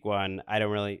starting week 1.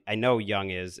 I know Young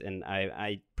is, and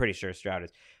I'm pretty sure Stroud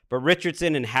is. But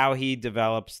Richardson and how he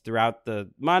develops throughout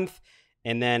the month,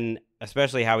 and then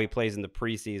especially how he plays in the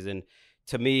preseason,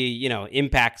 to me,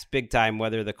 impacts big time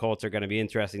whether the Colts are going to be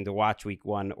interesting to watch week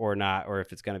 1 or not, or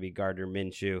if it's going to be Gardner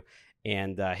Minshew.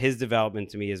 And his development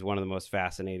to me is one of the most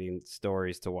fascinating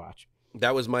stories to watch.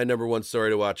 That was my number 1 story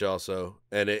to watch also.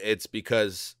 And it's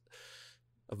because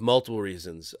of multiple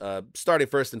reasons. Starting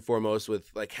first and foremost with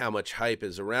like how much hype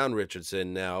is around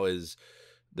Richardson now, is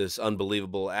this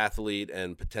unbelievable athlete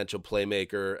and potential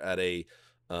playmaker at a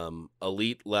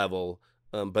elite level.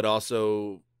 But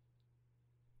also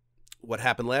what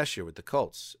happened last year with the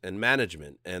Colts and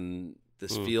management and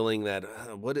this feeling that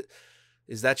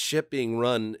is that ship being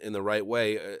run in the right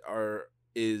way?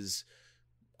 is,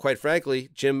 quite frankly,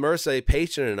 Jim Irsay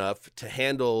patient enough to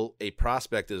handle a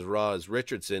prospect as raw as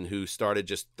Richardson, who started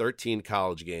just 13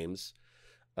 college games.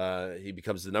 He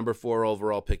becomes the number 4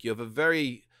 overall pick. You have a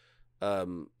very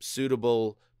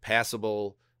suitable,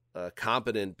 passable,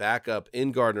 competent backup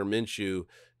in Gardner Minshew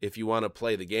if you want to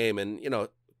play the game. And,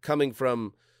 coming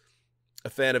from a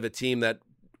fan of a team that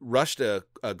rushed a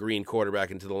green quarterback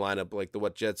into the lineup like the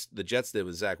Jets did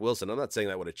with Zach Wilson. I'm not saying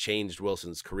that would have changed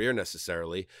Wilson's career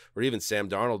necessarily, or even Sam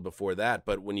Darnold before that.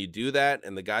 But when you do that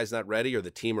and the guy's not ready or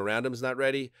the team around him is not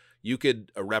ready, you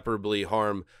could irreparably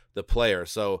harm the player.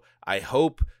 So I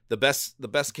hope the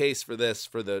best case for this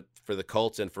for the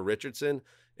Colts and for Richardson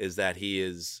is that he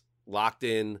is locked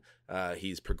in.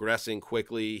 He's progressing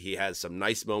quickly. He has some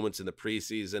nice moments in the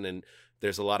preseason, and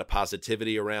there's a lot of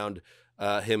positivity around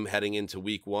him heading into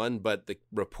week 1. But the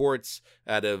reports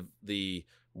out of the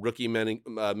rookie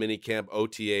minicamp,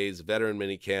 OTAs, veteran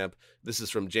minicamp, this is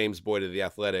from James Boyd of The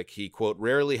Athletic. He, quote,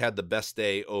 rarely had the best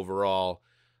day overall.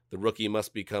 The rookie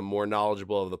must become more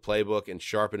knowledgeable of the playbook and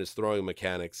sharpen his throwing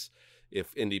mechanics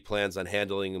if Indy plans on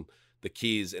handling the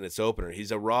keys in its opener.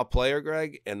 He's a raw player,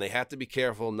 Greg, and they have to be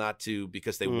careful not to,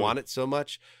 because they want it so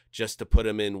much, just to put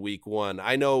him in week 1.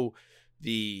 I know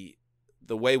the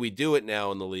way we do it now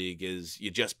in the league is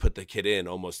you just put the kid in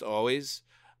almost always,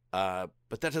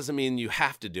 but that doesn't mean you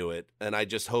have to do it. And I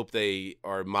just hope they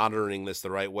are monitoring this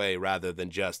the right way rather than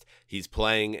just he's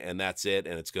playing and that's it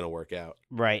and it's going to work out.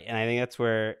 Right, and I think that's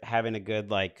where having a good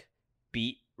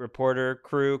beat reporter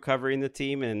crew covering the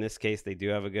team, and in this case they do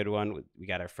have a good one. We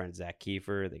got our friend Zach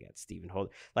Kiefer, they got Stephen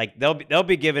Holt. They'll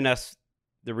be giving us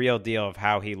the real deal of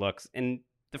how he looks. And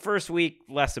the first week,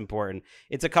 less important.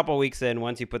 It's a couple weeks in,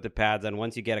 once you put the pads on,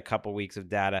 once you get a couple weeks of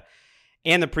data,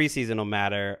 and the preseason will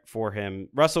matter for him.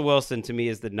 Russell Wilson, to me,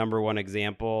 is the number 1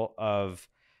 example of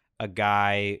a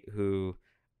guy who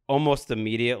almost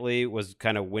immediately was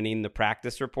kind of winning the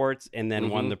practice reports and then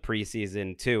won the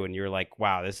preseason too. And you're like,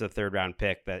 wow, this is a 3rd-round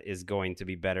pick that is going to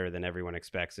be better than everyone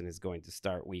expects and is going to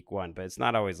start week 1. But it's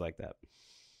not always like that.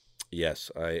 Yes,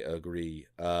 I agree.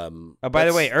 By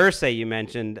the way, Irsay, you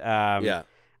mentioned. Yeah.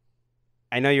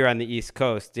 I know you're on the East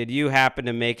Coast. Did you happen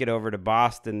to make it over to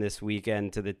Boston this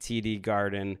weekend to the TD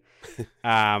Garden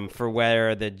for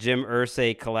where the Jim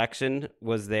Irsay collection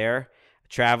was there,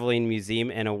 traveling museum,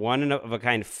 and a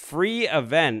one-of-a-kind free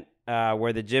event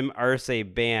where the Jim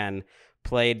Irsay band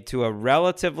played to a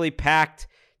relatively packed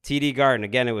TD Garden?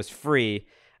 Again, it was free,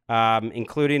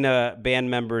 including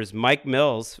band members Mike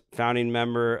Mills, founding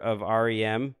member of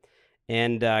REM,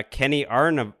 and Kenny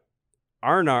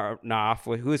Aronoff,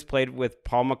 who has played with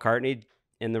Paul McCartney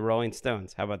in the Rolling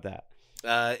Stones. How about that?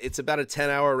 It's about a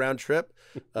 10-hour round trip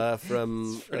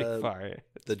from far.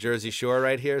 The Jersey Shore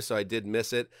right here, so I did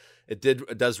miss it.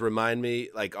 It does remind me,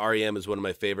 REM is one of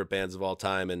my favorite bands of all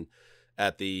time, and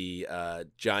at the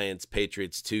Giants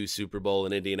Patriots 2 Super Bowl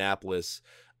in Indianapolis,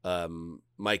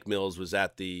 Mike Mills was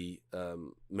at the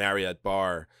Marriott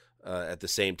bar at the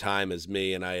same time as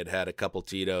me, and I had a couple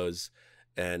Tito's,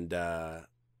 and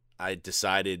I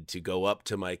decided to go up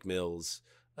to Mike Mills,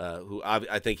 who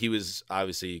I think he was,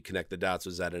 obviously, Connect the Dots,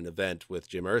 was at an event with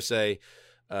Jim Irsay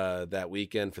that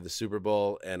weekend for the Super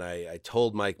Bowl. And I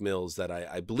told Mike Mills that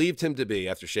I believed him to be,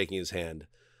 after shaking his hand,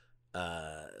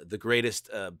 the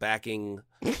greatest backing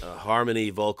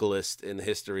harmony vocalist in the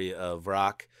history of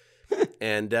rock.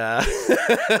 And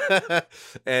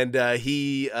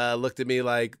he looked at me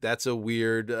like, that's a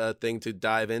weird thing to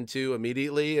dive into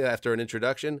immediately after an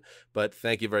introduction, but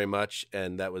thank you very much.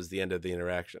 And that was the end of the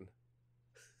interaction.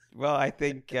 Well, I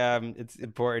think it's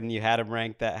important. You had him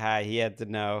ranked that high. He had to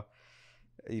know.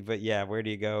 But yeah, where do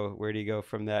you go? Where do you go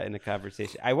from that in the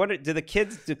conversation? I wonder, do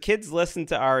kids listen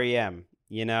to REM?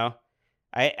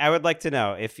 I would like to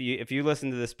know, if you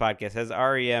listen to this podcast, has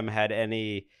REM had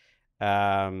any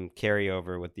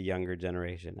carryover with the younger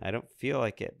generation? I don't feel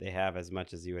like they have as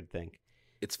much as you would think.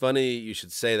 It's funny you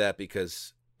should say that,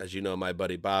 because, as you know, my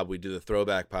buddy Bob, we do the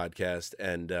Throwback podcast,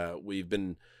 and we've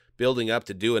been building up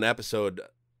to do an episode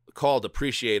called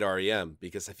Appreciate REM,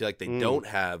 because I feel like they don't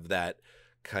have that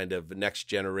kind of next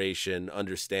generation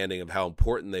understanding of how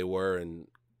important they were and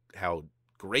how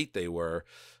great they were.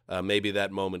 Maybe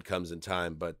that moment comes in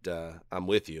time, but I'm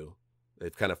with you.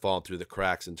 They've kind of fallen through the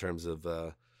cracks in terms of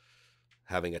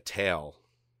having a tail,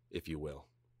 if you will.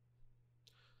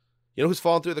 You know who's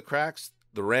fallen through the cracks?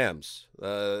 The Rams.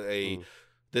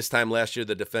 This time last year,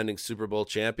 the defending Super Bowl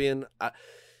champion.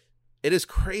 It is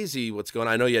crazy what's going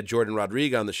on. I know you had Jordan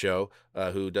Rodriguez on the show,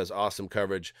 who does awesome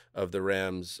coverage of the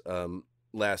Rams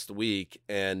last week.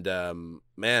 And,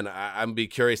 man, I'm be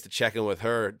curious to check in with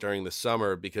her during the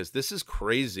summer, because this is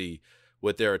crazy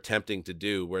what they're attempting to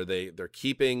do, where they're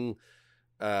keeping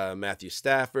Matthew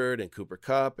Stafford and Cooper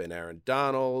Kupp and Aaron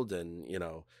Donald, and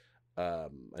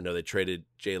I know they traded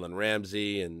Jalen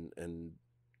Ramsey and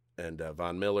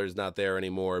Von Miller's not there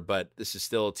anymore, but this is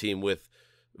still a team with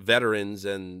veterans,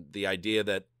 and the idea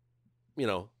that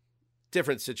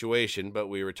different situation, but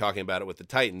we were talking about it with the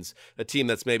Titans, a team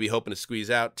that's maybe hoping to squeeze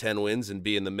out 10 wins and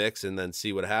be in the mix and then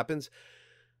see what happens.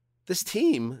 This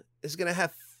team is going to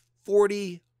have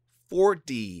 40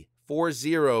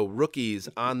 rookies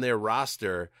on their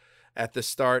roster at the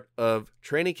start of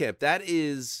training camp. That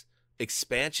is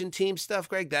expansion team stuff,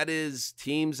 Greg. That is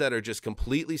teams that are just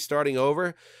completely starting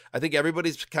over. I think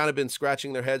everybody's kind of been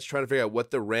scratching their heads trying to figure out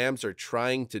what the Rams are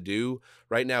trying to do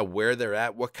right now, where they're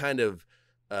at, what kind of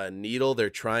needle they're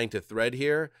trying to thread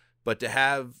here. But to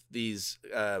have these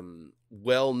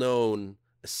well-known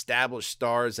established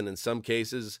stars, and in some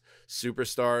cases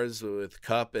superstars with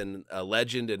Kupp and a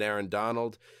legend in Aaron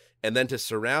Donald, and then to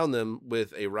surround them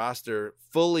with a roster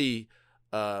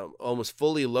almost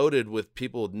fully loaded with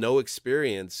people with no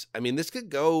experience. I mean, this could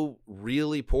go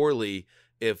really poorly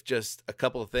if just a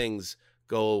couple of things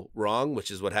go wrong,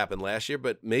 which is what happened last year,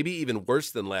 but maybe even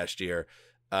worse than last year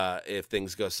if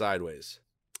things go sideways.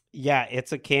 Yeah,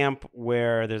 it's a camp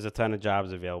where there's a ton of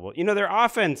jobs available. Their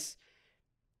offense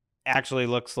actually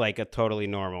looks like a totally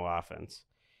normal offense.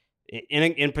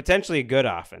 In potentially a good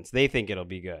offense. They think it'll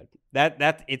be good.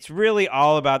 That it's really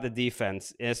all about the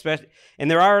defense, and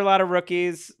there are a lot of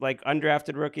rookies, like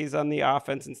undrafted rookies on the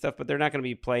offense and stuff, but they're not going to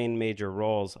be playing major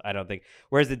roles, I don't think.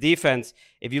 Whereas the defense,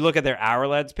 if you look at their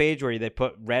Hourlads page where they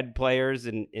put red players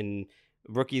in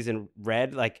rookies in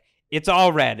red, like it's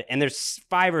all red, and there's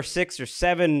 5 or 6 or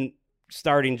 7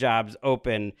 starting jobs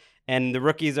open, and the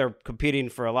rookies are competing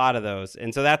for a lot of those.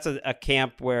 And so that's a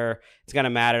camp where it's going to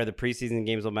matter. The preseason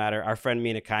games will matter. Our friend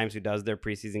Mina Kimes, who does their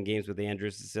preseason games with Andrew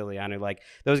Siciliano, like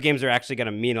those games are actually going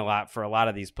to mean a lot for a lot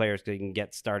of these players because you can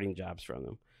get starting jobs from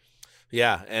them.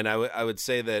 Yeah, and I would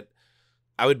say that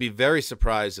I would be very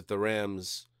surprised if the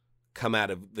Rams come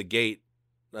out of the gate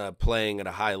playing at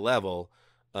a high level.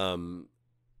 And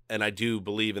I do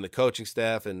believe in the coaching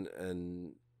staff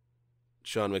and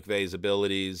Sean McVay's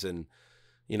abilities, and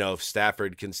if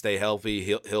Stafford can stay healthy,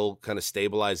 he'll kind of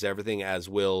stabilize everything, as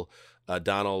will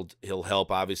Donald. He'll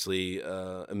help obviously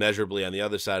immeasurably on the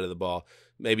other side of the ball.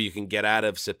 Maybe you can get out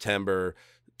of September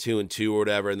 2-2 or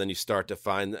whatever, and then you start to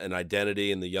find an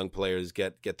identity, and the young players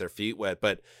get their feet wet.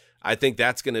 But I think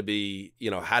that's going to be,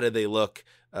 how do they look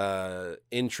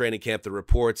in training camp? The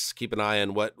reports, keep an eye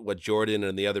on what Jordan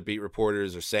and the other beat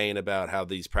reporters are saying about how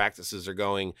these practices are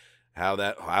going,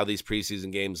 how these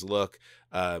preseason games look,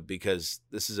 because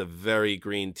this is a very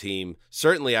green team.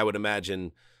 Certainly, I would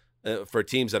imagine for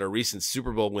teams that are recent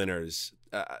Super Bowl winners,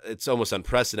 it's almost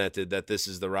unprecedented that this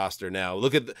is the roster now.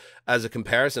 Look at, as a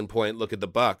comparison point, look at the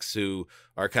Bucs, who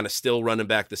are kind of still running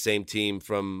back the same team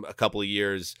from a couple of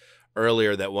years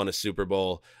earlier that won a Super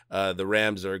Bowl. The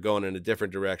Rams are going in a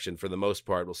different direction for the most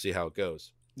part. We'll see how it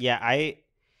goes. Yeah, I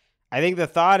think the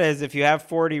thought is, if you have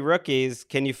 40 rookies,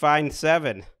 can you find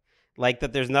 7? Like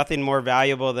that there's nothing more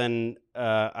valuable than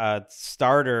a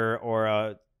starter or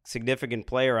a significant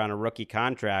player on a rookie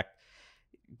contract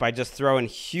by just throwing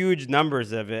huge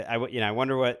numbers of it. I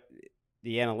wonder what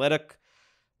the analytic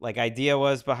idea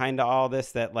was behind all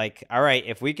this, that all right,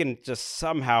 if we can just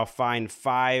somehow find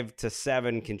 5 to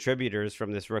 7 contributors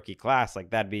from this rookie class,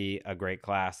 that'd be a great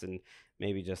class, and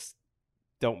maybe just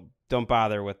don't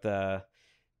bother with the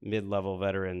mid-level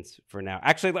veterans for now.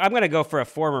 Actually, I'm going to go for a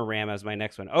former Ram as my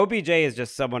next one. OBJ is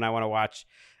just someone I want to watch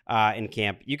in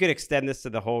camp. You could extend this to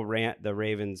the whole the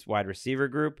Ravens wide receiver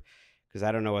group, because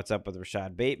I don't know what's up with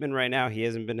Rashad Bateman right now. He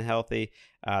hasn't been healthy.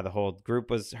 The whole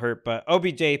group was hurt, but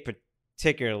OBJ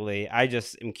particularly, I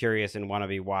just am curious and want to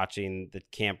be watching the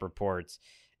camp reports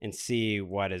and see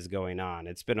what is going on.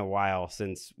 It's been a while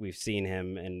since we've seen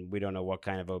him, and we don't know what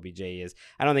kind of OBJ he is.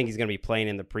 I don't think he's going to be playing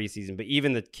in the preseason, but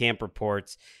even the camp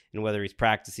reports and whether he's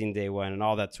practicing day one and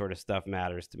all that sort of stuff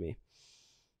matters to me.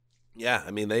 Yeah, I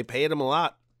mean, they paid him a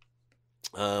lot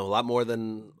more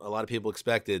than a lot of people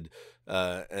expected,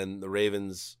 and the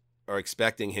Ravens are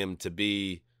expecting him to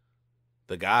be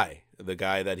the guy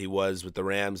that he was with the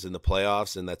Rams in the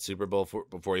playoffs and that Super Bowl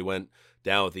before he went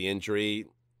down with the injury.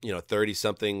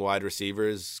 30-something wide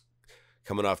receivers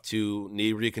coming off 2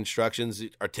 knee reconstructions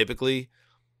are typically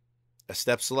a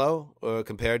step slow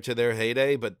compared to their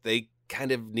heyday, but they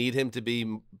kind of need him to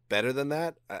be better than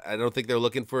that. I don't think they're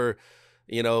looking for,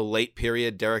 late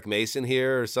period Derek Mason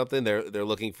here or something. They're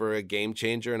looking for a game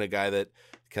changer and a guy that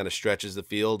kind of stretches the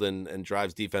field and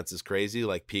drives defenses crazy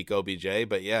like peak OBJ.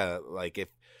 But yeah, if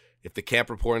if the camp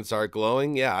reports are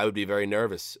glowing, yeah, I would be very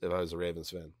nervous if I was a Ravens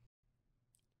fan.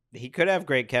 He could have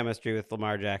great chemistry with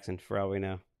Lamar Jackson, for all we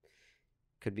know.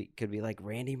 Could be like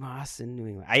Randy Moss in New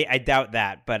England. I doubt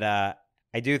that, but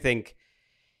I do think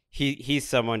he's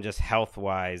someone just health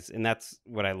wise, and that's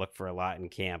what I look for a lot in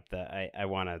camp. That I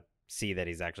want to see that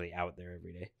he's actually out there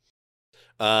every day.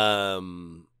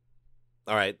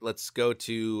 All right, let's go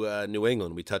to New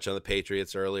England. We touched on the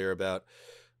Patriots earlier about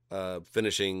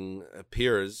finishing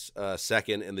Piers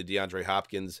second in the DeAndre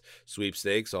Hopkins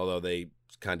sweepstakes, although they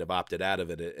kind of opted out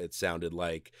of it. It sounded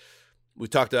like. We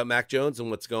talked about Mac Jones and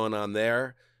what's going on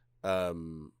there.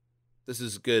 This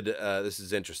is good. This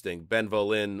is interesting. Ben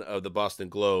Volin of the Boston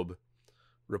Globe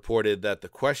reported that the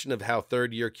question of how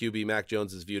third-year QB Mac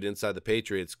Jones is viewed inside the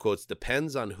Patriots, quotes,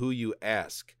 depends on who you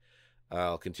ask.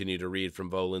 I'll continue to read from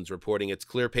Volin's reporting. It's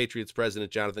clear Patriots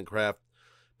president Jonathan Kraft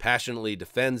passionately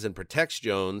defends and protects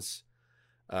Jones.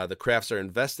 The Krafts are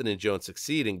invested in Jones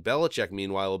succeeding. Belichick,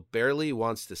 meanwhile, barely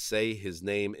wants to say his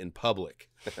name in public.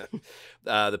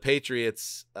 The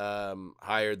Patriots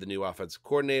hired the new offensive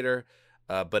coordinator,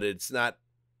 but it's not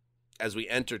as we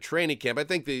enter training camp. I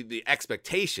think the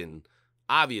expectation,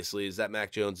 obviously, is that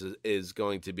Mac Jones is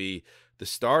going to be the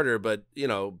starter, but, you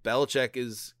know, Belichick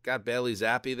has got Bailey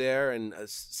Zappi there and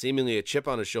seemingly a chip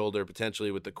on his shoulder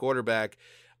potentially with the quarterback.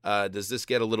 Does this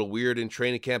get a little weird in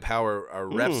training camp? How are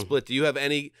reps split? Do you have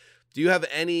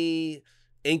any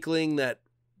inkling that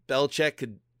Belichick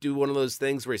could do one of those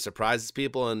things where he surprises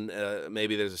people and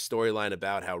maybe there's a storyline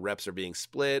about how reps are being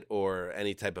split or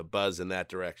any type of buzz in that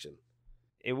direction?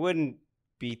 It wouldn't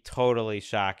be totally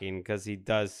shocking because he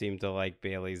does seem to like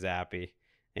Bailey Zappi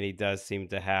and he does seem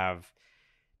to have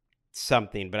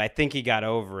something, but I think he got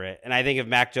over it. And I think if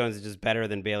Mac Jones is just better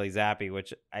than Bailey Zappi,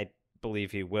 which I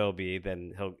believe he will be,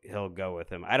 then he'll go with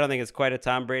him. I don't think it's quite a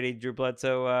Tom Brady, Drew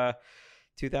Bledsoe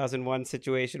 2001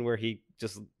 situation where he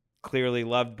just clearly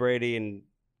loved Brady and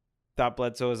thought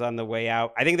Bledsoe was on the way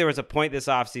out. I think there was a point this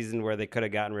offseason where they could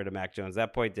have gotten rid of Mac Jones.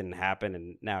 That point didn't happen,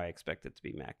 and now I expect it to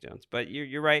be Mac Jones. But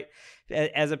you're right.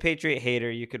 As a Patriot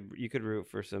hater, you could root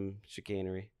for some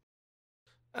chicanery.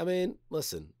 I mean,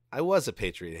 listen, I was a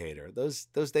Patriot hater.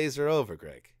 Those days are over,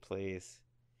 Greg. Please.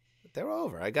 They're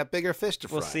over. I got bigger fish to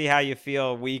fry. We'll see how you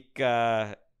feel week.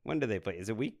 When do they play? Is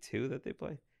it week 2 that they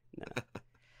play?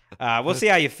 No. We'll see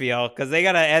how you feel because they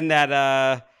got to end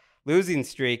that losing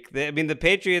streak. The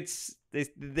Patriots,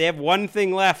 they have one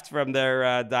thing left from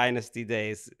their dynasty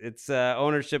days. It's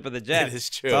ownership of the Jets. That is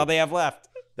true. That's all they have left.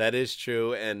 That is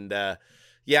true. And,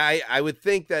 I would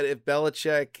think that if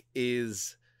Belichick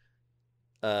is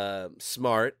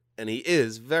smart, and he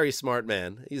is a very smart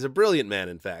man. He's a brilliant man,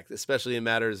 in fact, especially in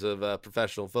matters of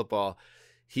professional football.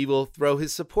 He will throw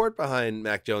his support behind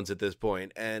Mac Jones at this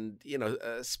point and,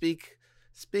 speak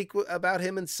about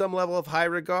him in some level of high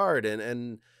regard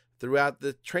and throughout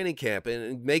the training camp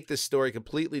and make this story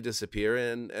completely disappear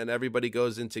and everybody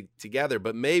goes into together.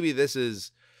 But maybe this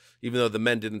is, even though the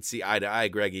men didn't see eye to eye,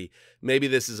 Greggy, maybe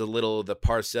this is a little of the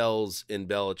Parcells in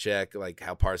Belichick, like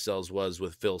how Parcells was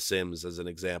with Phil Simms as an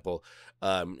example.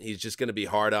 He's just going to be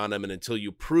hard on him, and until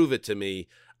you prove it to me,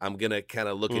 I'm going to kind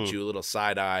of look at you a little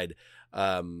side-eyed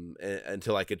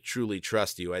until I could truly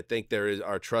trust you. I think there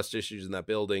are trust issues in that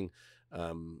building.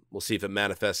 We'll see if it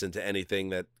manifests into anything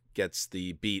that gets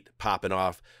the beat popping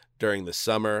off during the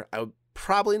summer. I would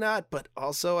probably not, but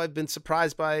also I've been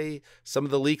surprised by some of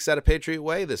the leaks out of Patriot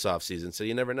Way this offseason, so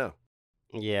you never know.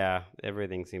 Yeah,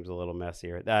 everything seems a little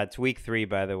messier. It's week 3,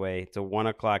 by the way. It's a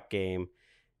 1:00 game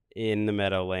in the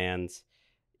Meadowlands.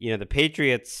 The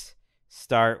Patriots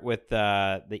start with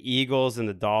the Eagles and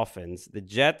the Dolphins. The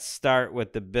Jets start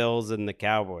with the Bills and the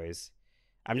Cowboys.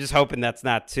 I'm just hoping that's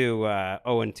not 2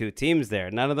 0-2 teams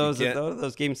there. None of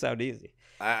those games sound easy.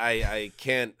 I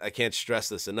can't stress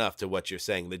this enough to what you're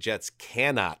saying. The Jets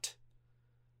cannot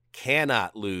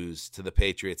lose to the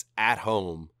Patriots at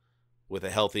home with a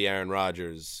healthy Aaron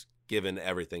Rodgers, given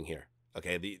everything here.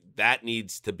 Okay, that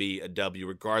needs to be a W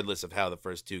regardless of how the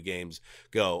first 2 games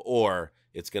go, or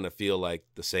it's going to feel like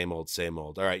the same old, same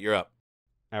old. All right, you're up.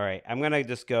 All right, I'm going to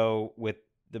just go with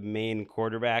the main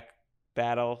quarterback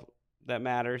battle that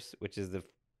matters, which is the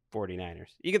 49ers.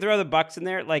 You can throw the Bucs in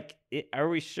there. Are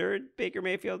we sure Baker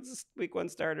Mayfield's week 1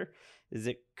 starter?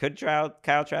 Could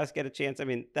Kyle Trask get a chance? I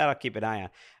mean, that'll keep an eye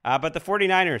on. But the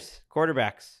 49ers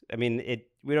quarterbacks, I mean,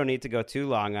 we don't need to go too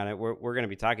long on it. We're going to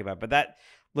be talking about it. But that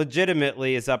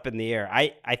legitimately is up in the air.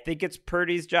 I think it's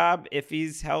Purdy's job if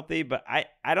he's healthy, but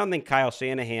I don't think Kyle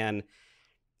Shanahan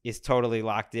is totally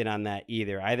locked in on that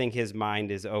either. I think his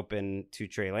mind is open to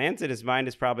Trey Lance, and his mind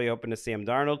is probably open to Sam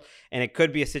Darnold. And it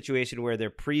could be a situation where their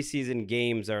preseason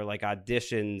games are like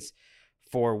auditions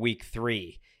for week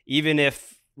 3. even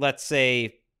if, let's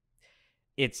say,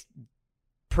 it's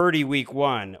Purdy week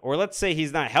 1, or let's say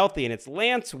he's not healthy and it's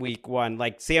Lance week 1,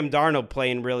 like Sam Darnold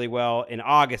playing really well in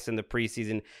August in the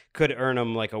preseason could earn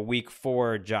him like a week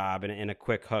 4 job and a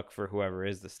quick hook for whoever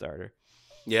is the starter.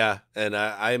 Yeah, and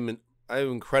I'm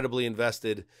incredibly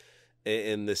invested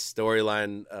in this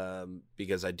storyline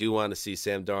because I do want to see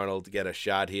Sam Darnold get a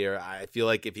shot here. I feel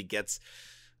like if he gets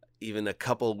even a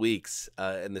couple weeks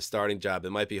in the starting job, it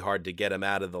might be hard to get him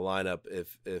out of the lineup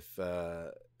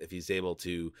if he's able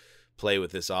to play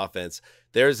with this offense.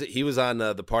 He was on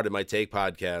the Part of My Take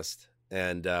podcast,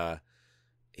 and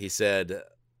he said,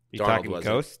 "You talking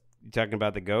ghosts? You talking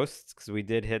about the ghosts? Because we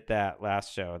did hit that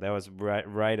last show. That was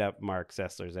right up Mark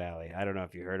Sessler's alley. I don't know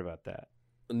if you heard about that."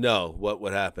 No,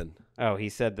 what happened? Oh, he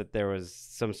said that there was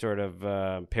some sort of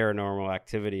paranormal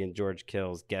activity in George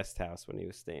Kill's guest house when he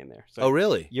was staying there. So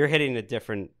really? You're hitting a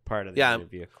different part of the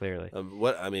interview, clearly.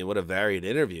 What a varied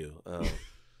interview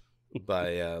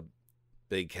by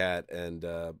Big Cat and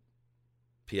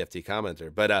PFT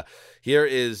commenter. But here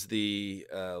is the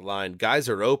line. Guys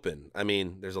are open. I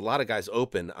mean, there's a lot of guys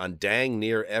open on dang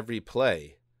near every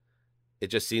play. It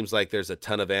just seems like there's a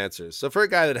ton of answers. So for a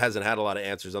guy that hasn't had a lot of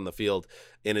answers on the field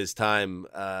in his time,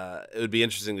 it would be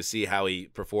interesting to see how he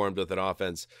performed with an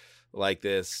offense like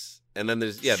this. And then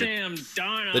there's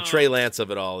the Trey Lance of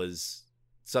it all is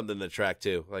something to track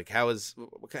too. Like how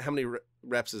many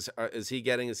reps is he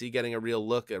getting? Is he getting a real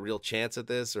look, a real chance at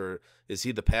this, or is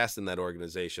he the past in that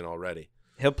organization already?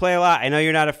 He'll play a lot. I know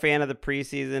you're not a fan of the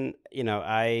preseason. You know,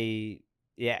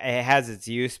 it has its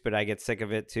use, but I get sick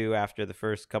of it too after the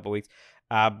first couple weeks.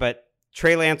 But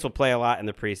Trey Lance will play a lot in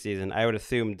the preseason. I would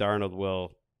assume Darnold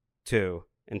will too.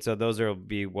 And so those will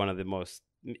be one of the most,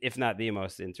 if not the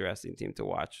most interesting team to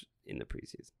watch in the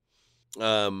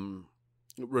preseason.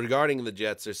 Regarding the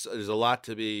Jets, there's a lot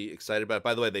to be excited about.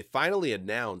 By the way, they finally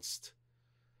announced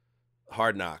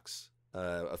Hard Knocks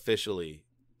officially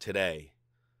today,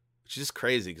 which is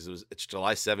crazy because it's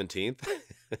July 17th.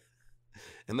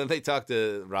 And then they talked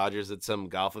to Rodgers at some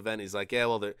golf event. He's like, yeah,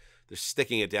 well, they're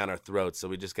sticking it down our throats, so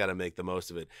we just got to make the most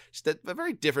of it. Just a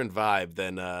very different vibe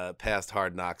than past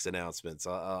Hard Knocks announcements.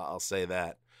 I'll say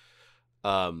that.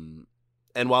 And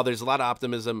while there's a lot of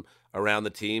optimism around the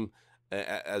team,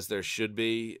 as there should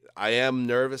be, I am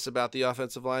nervous about the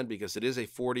offensive line because it is a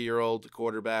 40-year-old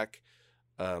quarterback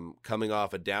coming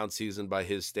off a down season by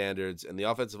his standards. And the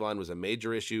offensive line was a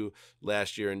major issue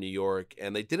last year in New York,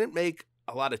 and they didn't make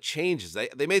a lot of changes.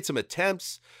 They made some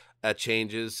attempts at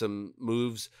changes, some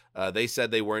moves. They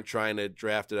said they weren't trying to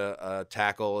draft a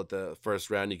tackle at the first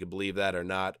round. You can believe that or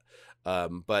not.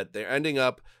 But they're ending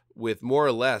up with more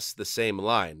or less the same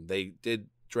line. They did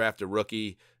draft a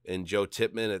rookie in Joe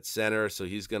Tippmann at center, so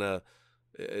it's gonna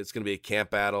be a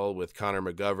camp battle with Connor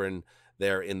McGovern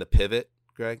there in the pivot.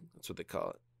 Greg, that's what they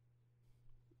call it.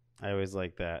 I always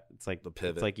like that. It's like the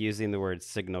pivot. It's like using the word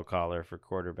signal caller for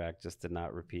quarterback just to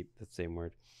not repeat the same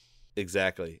word.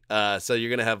 Exactly. So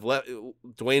you're going to have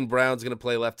Dwayne Brown's going to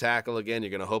play left tackle again. You're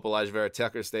going to hope Elijah Vera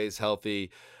Tucker stays healthy.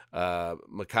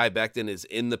 Mekhi Becton is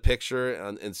in the picture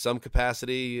in some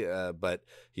capacity, but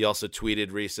he also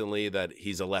tweeted recently that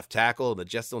he's a left tackle. The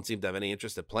Jets don't seem to have any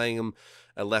interest in playing him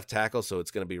at left tackle, so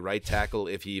it's going to be right tackle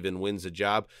if he even wins a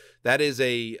job. That is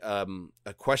a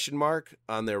question mark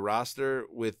on their roster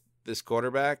with this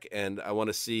quarterback, and I want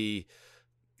to see,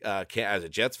 as a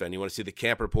Jets fan, you want to see the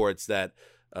camp reports that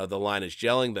the line is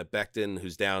gelling, that Becton,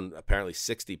 who's down apparently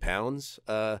 60 pounds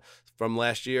from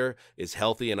last year, is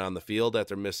healthy and on the field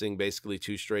after missing basically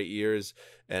 2 straight years,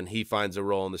 and he finds a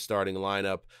role in the starting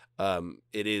lineup.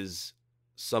 It is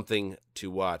something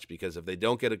to watch because if they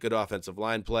don't get a good offensive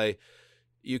line play,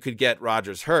 you could get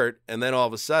Rodgers hurt, and then all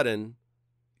of a sudden,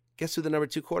 guess who the number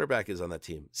 2 quarterback is on that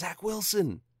team? Zach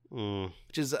Wilson.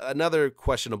 Which is another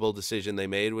questionable decision they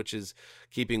made, which is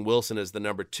keeping Wilson as the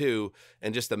number 2.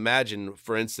 And just imagine,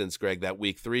 for instance, Greg, that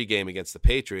week 3 game against the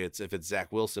Patriots, if it's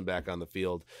Zach Wilson back on the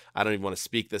field. I don't even want to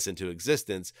speak this into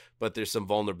existence, but there's some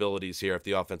vulnerabilities here if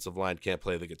the offensive line can't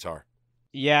play the guitar.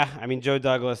 Yeah, I mean, Joe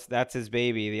Douglas, that's his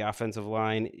baby, the offensive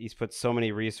line. He's put so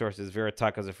many resources. Vera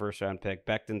Tucker's a first-round pick.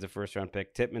 Becton's a first-round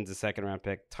pick. Tippmann's a second-round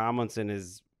pick. Tomlinson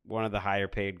is one of the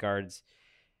higher-paid guards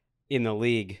in the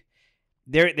league.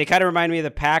 They kind of remind me of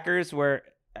the Packers, where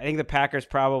I think the Packers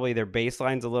probably their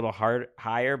baseline's a little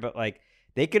higher, but like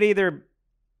they could either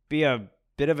be a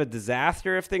bit of a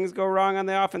disaster if things go wrong on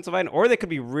the offensive line, or they could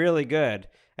be really good.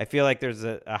 I feel like there's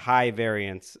a high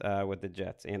variance with the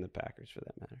Jets and the Packers for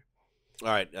that matter. All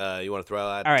right, you want to throw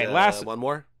out last one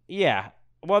more? Yeah.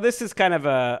 Well, this is kind of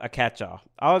a catch-all.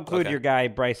 I'll include your guy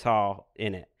Bryce Hall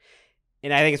in it.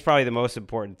 and I think it's probably the most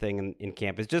important thing in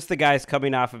camp, is just the guys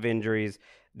coming off of injuries,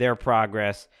 their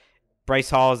progress. Bryce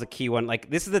Hall is a key one. Like,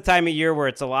 this is the time of year where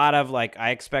it's a lot of, like, I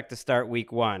expect to start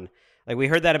week 1. Like, we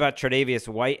heard that about Tre'Davious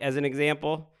White as an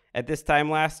example at this time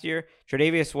last year.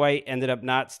 Tre'Davious White ended up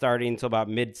not starting until about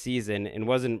mid-season and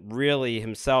wasn't really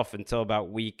himself until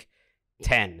about week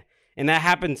 10. And that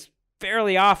happens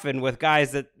fairly often with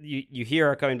guys that you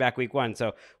hear are coming back week 1.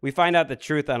 So we find out the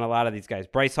truth on a lot of these guys.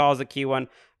 Bryce Hall is a key one.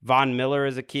 Von Miller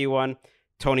is a key one.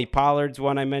 Tony Pollard's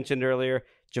one I mentioned earlier.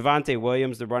 Javonte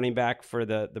Williams, the running back for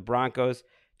the Broncos.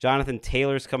 Jonathan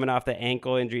Taylor's coming off the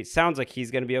ankle injury. It sounds like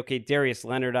he's going to be okay. Darius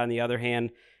Leonard, on the other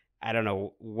hand, I don't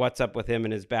know what's up with him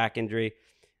and his back injury.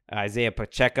 Isaiah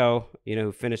Pacheco,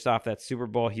 who finished off that Super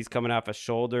Bowl, he's coming off a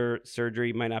shoulder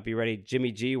surgery, might not be ready.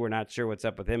 Jimmy G, we're not sure what's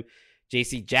up with him.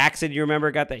 J.C. Jackson, you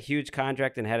remember, got that huge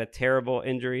contract and had a terrible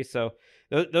injury. So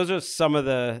those are some of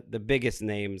the biggest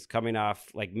names coming off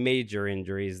like major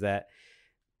injuries that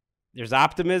there's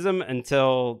optimism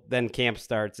until then camp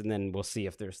starts, and then we'll see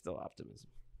if there's still optimism.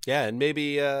 Yeah, and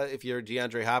maybe if you're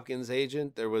DeAndre Hopkins'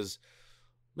 agent, there was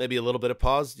maybe a little bit of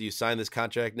pause. Do you sign this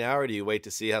contract now, or do you wait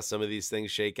to see how some of these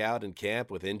things shake out in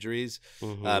camp with injuries?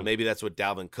 Mm-hmm. Maybe that's what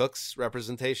Dalvin Cook's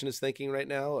representation is thinking right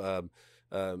now.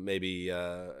 Maybe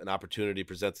an opportunity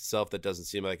presents itself that doesn't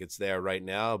seem like it's there right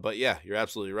now. But yeah, you're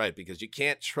absolutely right, because you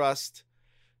cannot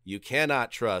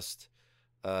trust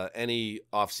any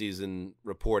offseason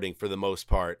reporting for the most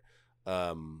part.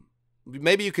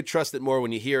 Maybe you could trust it more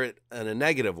when you hear it in a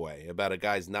negative way about a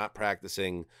guy's not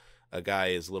practicing, a guy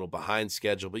is a little behind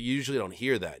schedule, but you usually don't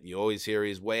hear that. You always hear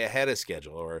he's way ahead of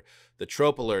schedule, or the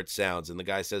trope alert sounds and the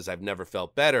guy says, I've never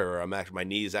felt better, or my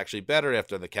knee is actually better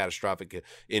after the catastrophic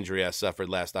injury I suffered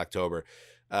last October.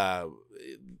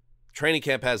 Training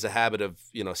camp has a habit of,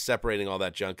 separating all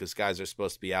that junk, because guys are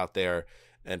supposed to be out there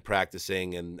and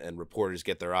practicing, and reporters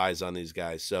get their eyes on these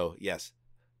guys. So yes,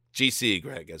 GC,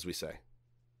 Greg, as we say.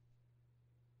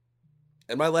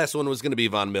 And my last one was going to be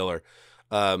Von Miller.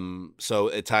 So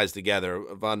it ties together.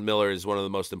 Von Miller is one of the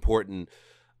most important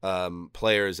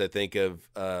players, I think, of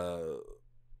the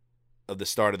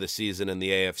start of the season in the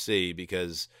AFC,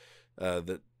 because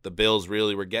the Bills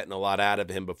really were getting a lot out of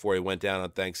him before he went down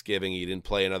on Thanksgiving. He didn't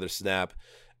play another snap,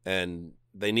 and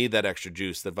they need that extra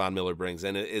juice that Von Miller brings.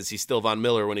 And is he still Von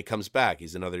Miller when he comes back?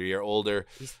 He's another year older.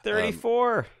 He's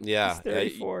 34. Yeah. He's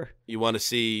 34. You want to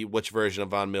see which version of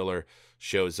Von Miller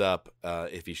shows up,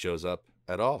 if he shows up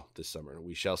at all this summer.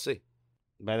 We shall see.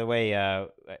 By the way,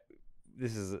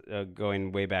 this is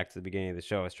going way back to the beginning of the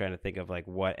show. I was trying to think of like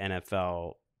what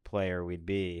NFL player we'd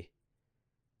be.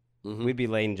 Mm-hmm. We'd be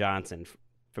Lane Johnson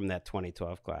from that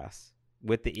 2012 class,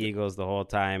 with the Eagles the whole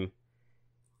time.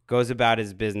 Goes about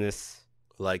his business.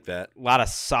 Like that. A lot of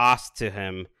sauce to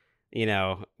him,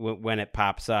 when it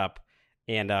pops up,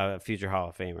 and a future Hall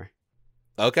of Famer.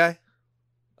 Okay.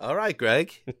 All right,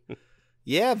 Greg.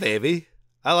 Yeah, baby.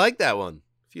 I like that one.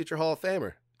 Future Hall of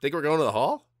Famer. Think we're going to the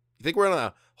Hall? You think we're on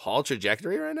a Hall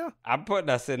trajectory right now? I'm putting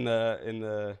us in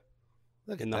the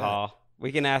Hall.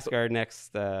 We can ask our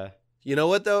next. You know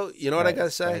what, though? You know what I got to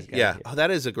say? Yeah, here. oh,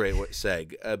 that is a great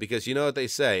seg, because you know what they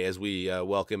say as we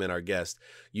welcome in our guest.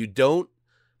 You don't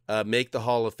make the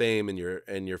Hall of Fame in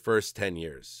your first 10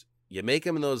 years. You make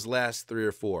them in those last 3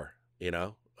 or 4,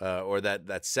 or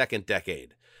that second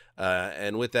decade.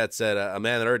 And with that said, a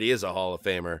man that already is a Hall of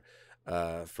Famer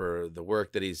for the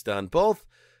work that he's done, both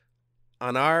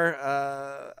on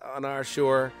our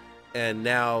shore and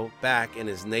now back in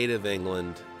his native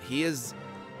England. He is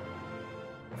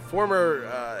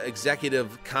former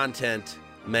executive content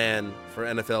man for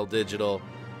NFL Digital,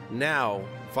 now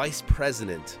vice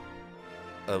president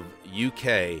of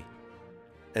UK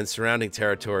and surrounding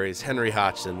territories. Henry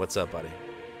Hodgson, what's up, buddy?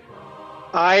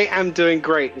 I am doing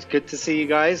great. It's good to see you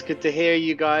guys. Good to hear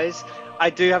you guys. I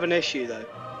do have an issue, though,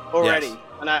 already. Yes.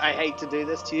 And I hate to do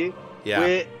this to you. Yeah.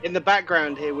 We're in the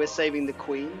background here. We're saving the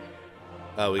Queen.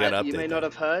 Oh, we got to update You may that. not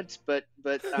have heard, but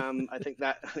I think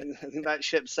that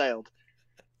ship sailed.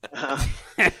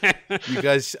 You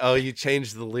guys, you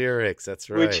changed the lyrics. That's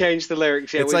right. We changed the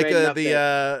lyrics. Yeah, It's we like made an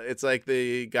update. it's like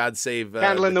the God Save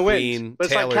Candle in the Queen, Wind. But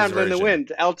it's Taylor's like Candle in the version.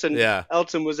 Wind. Yeah.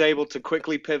 Elton was able to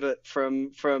quickly pivot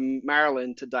from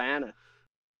Marilyn to Diana.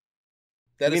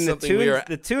 That is something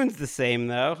the tune's the same,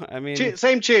 though. I mean,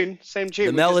 Same tune.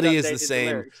 The melody is the same.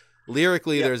 lyrics.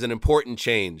 Lyrically, Yeah. there's an important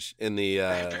change in the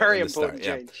Very in the start. important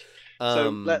Yeah. change. So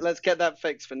let's get that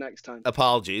fixed for next time.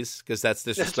 Apologies, because that's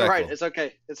That's disrespectful. all right. It's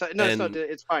okay. It's not. And-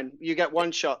 It's fine. You get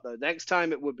one shot though. Next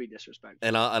time it would be disrespectful.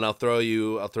 And I'll throw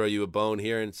you a bone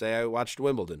here and say I watched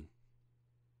Wimbledon.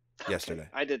 yesterday.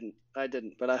 I didn't,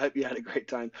 but I hope you had a great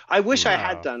time. I wish I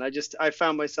had done. I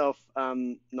found myself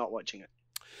not watching it.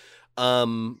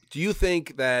 Do you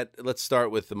think that, let's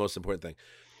start with the most important thing.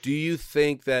 Do you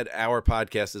think that our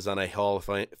podcast is on a Hall of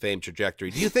Fame trajectory?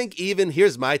 Do you think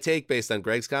here's my take based on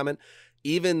Greg's comment,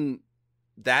 even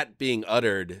that being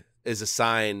uttered is a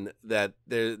sign that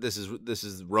this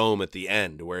is Rome at the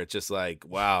end, where it's just like,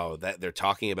 wow, that they're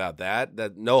talking about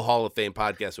that no Hall of Fame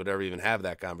podcast would ever even have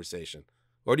that conversation?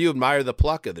 Or do you admire the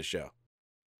pluck of the show?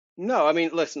 No, I mean,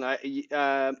 listen,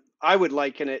 I would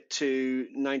liken it to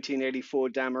 1984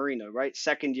 Dan Marino, right?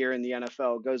 Second year in the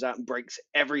NFL, goes out and breaks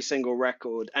every single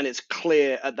record, and it's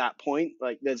clear at that point,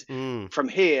 like there's from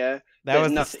here. That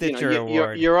was nothing, the Stitcher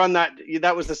Award. You're on that.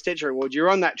 That was the Stitcher Award. You're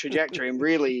on that trajectory, and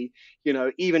really,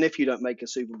 even if you don't make a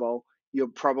Super Bowl, you're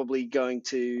probably going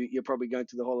to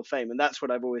the Hall of Fame, and that's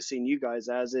what I've always seen you guys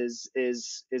as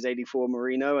is 84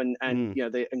 Marino and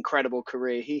the incredible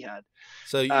career he had.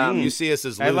 So you see us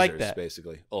as losers, like that.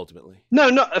 basically, ultimately. No,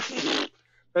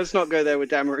 let's not go there with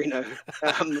Dan Marino.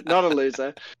 Not a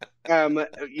loser.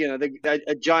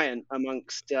 A giant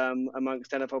amongst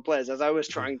NFL players. As I was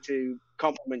trying to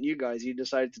compliment you guys, you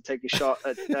decided to take a shot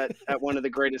at one of the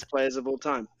greatest players of all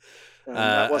time.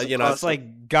 It's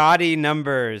like gaudy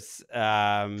numbers,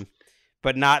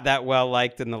 but not that well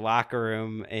liked in the locker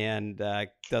room, and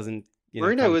doesn't.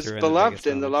 Marino was beloved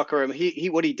in the locker room. He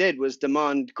what he did was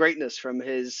demand greatness from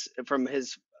his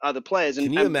other players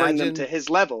and bring them to his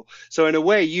level. So in a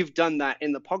way, you've done that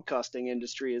in the podcasting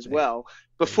industry as well.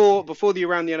 Before the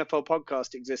Around the NFL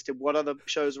podcast existed, what other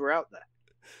shows were out there?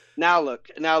 Now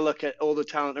look at all the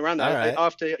talent around there. Right.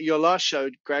 After your last show,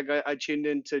 Greg, I tuned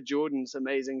into Jordan's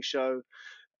amazing show,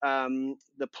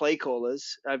 The Play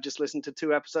Callers. I've just listened to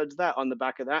 2 episodes of that on the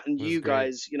back of that. And you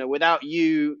guys, without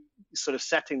you sort of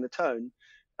setting the tone,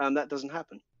 that doesn't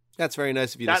happen. That's very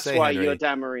nice of you to say, That's why Henry. you're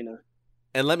Dan Marino.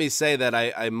 And let me say that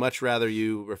I much rather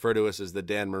you refer to us as the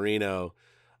Dan Marino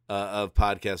of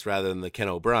podcasts rather than the Ken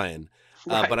O'Brien.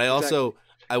 Right, but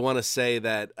I want to say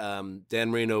that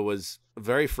Dan Marino was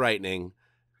very frightening.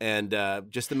 And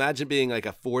just imagine being like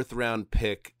a 4th round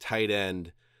pick tight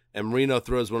end, and Marino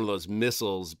throws one of those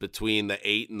missiles between the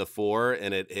 8 and the 4,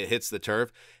 and it hits the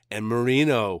turf. And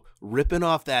Marino ripping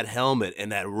off that helmet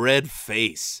and that red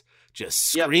face, just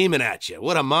screaming at you.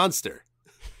 What a monster.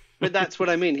 But that's what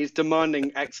I mean. He's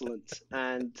demanding excellence,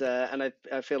 and I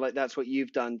feel like that's what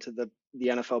you've done to the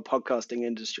NFL podcasting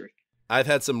industry. I've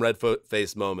had some red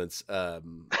face moments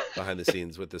behind the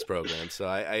scenes with this program, so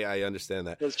I understand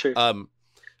that. That's true. All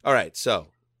right, so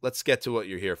let's get to what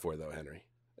you're here for, though, Henry.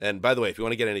 And by the way, if you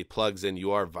want to get any plugs in,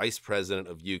 you are vice president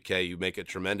of UK. You make a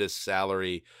tremendous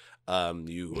salary.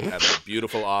 You have a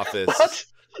beautiful office.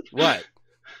 What?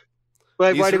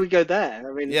 Why did we go there?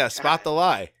 I mean, yeah, spot the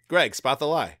lie, Greg. Spot the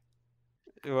lie.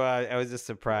 Well, I was just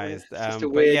surprised.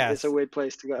 It's a weird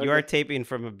place to go. You are taping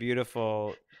from a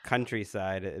beautiful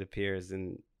countryside. It appears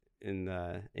in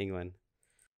England.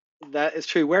 That is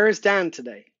true. Where is Dan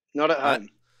today? Not at home.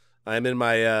 I'm in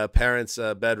my parents'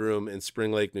 bedroom in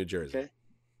Spring Lake, New Jersey. Okay.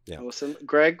 Yeah. Awesome.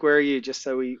 Greg, where are you? Just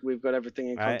so we've got everything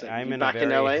in context. I'm in back a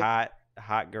very in LA?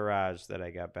 hot garage that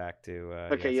I got back to.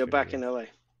 Okay, you're back in LA.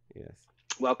 Yes.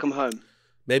 Welcome home.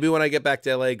 Maybe when I get back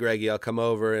to LA, Greggy, I'll come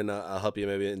over and I'll help you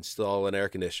maybe install an air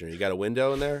conditioner. You got a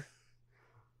window in there?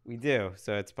 We do,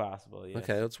 so it's possible. Yeah.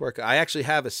 Okay, let's work. I actually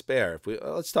have a spare.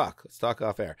 Let's talk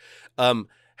off air.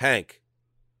 Hank,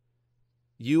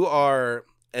 you are,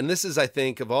 and this is, I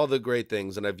think, of all the great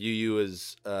things, and I view you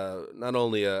as not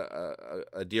only a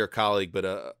dear colleague, but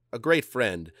a great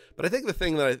friend. But I think the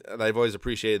thing that I've always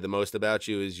appreciated the most about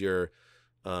you is your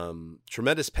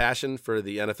tremendous passion for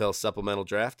the NFL supplemental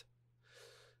draft.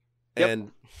 Yep.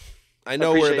 And I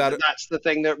know we're about that's the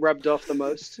thing that rubbed off the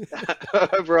most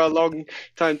over a long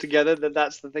time together.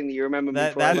 That's the thing that you remember me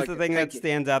for. That's the thing that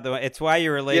stands out. Though it's why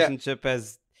your relationship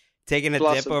has taken a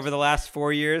dip over the last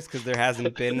 4 years, because there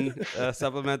hasn't been a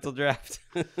supplemental draft.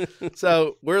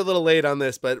 So we're a little late on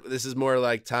this, but this is more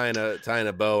like tying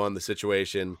a bow on the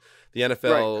situation. The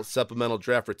NFL supplemental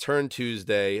draft returned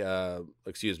Tuesday.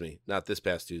 Excuse me, not this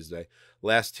past Tuesday,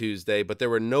 last Tuesday. But there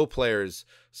were no players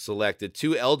selected.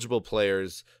 2 eligible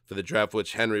players for the draft,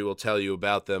 which Henry will tell you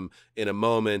about them in a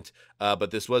moment.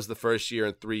 But this was the first year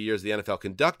in 3 years the NFL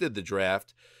conducted the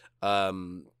draft.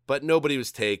 But nobody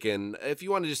was taken. If you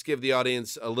want to just give the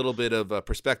audience a little bit of a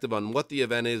perspective on what the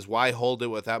event is, why hold it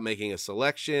without making a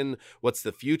selection, what's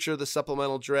the future of the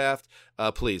supplemental draft,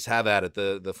 please have at it.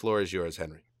 The floor is yours,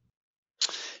 Henry.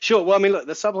 Sure. Well, I mean, look,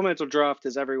 the supplemental draft,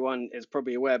 as everyone is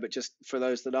probably aware, but just for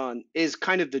those that aren't, is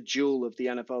kind of the jewel of the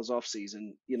NFL's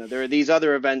offseason. You know, there are these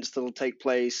other events that will take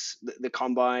place, the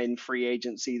combine, free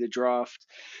agency, the draft.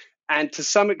 And to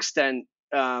some extent,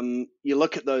 you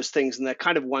look at those things and they're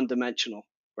kind of one-dimensional,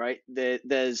 right?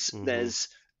 There's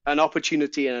an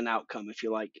opportunity and an outcome, if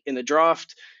you like. In the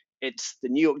draft, it's the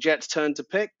New York Jets' turn to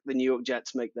pick. The New York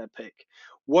Jets make their pick.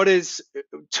 What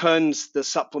turns the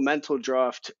supplemental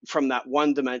draft from that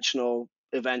one-dimensional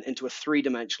event into a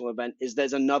three-dimensional event is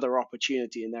there's another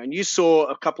opportunity in there. And you saw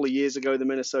a couple of years ago the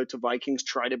Minnesota Vikings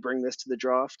try to bring this to the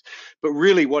draft, but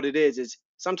really what it is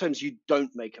sometimes you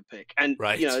don't make a pick. And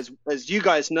you know, as you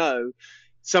guys know,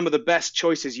 some of the best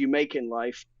choices you make in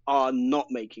life are not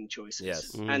making choices.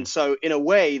 Yes. And so in a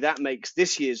way that makes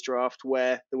this year's draft,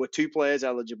 where there were 2 players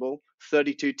eligible,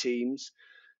 32 teams,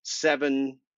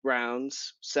 7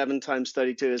 rounds, 7 times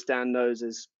 32, as Dan knows,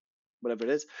 is whatever it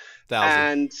is.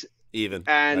 1,000. Even.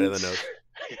 Right in the nose.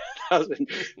 1,000.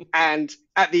 And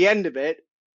at the end of it,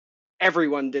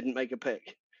 everyone didn't make a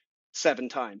pick 7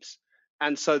 times.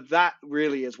 And so that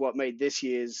really is what made this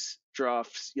year's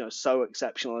drafts, you know, so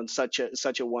exceptional and such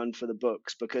a one for the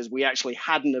books, because we actually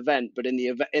had an event, but in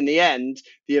the end,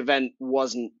 the event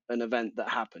wasn't an event that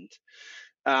happened.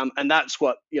 And that's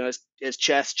what, you know, it's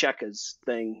chess checkers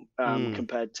thing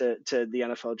compared to the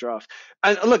NFL draft.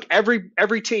 And look,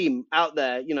 every team out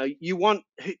there, you know, you want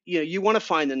to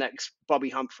find the next Bobby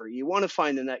Humphrey, you want to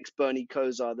find the next Bernie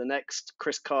Kosar, the next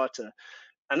Chris Carter,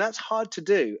 and that's hard to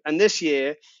do. And this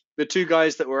year, the 2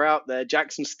 guys that were out there,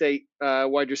 Jackson State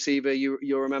wide receiver,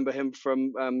 you'll remember him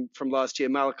from last year,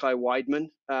 Malachi Weidman,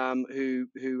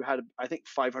 who had, I think,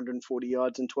 540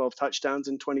 yards and 12 touchdowns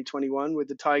in 2021 with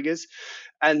the Tigers.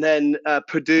 And then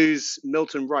Purdue's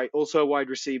Milton Wright, also a wide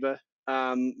receiver.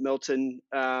 Milton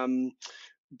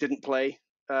didn't play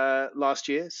last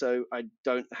year, so I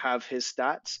don't have his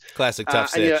stats. Classic tough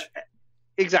stitch. You know,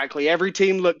 exactly. Every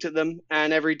team looked at them,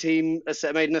 and every team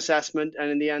made an assessment, and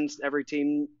in the end, every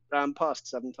team passed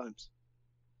 7 times.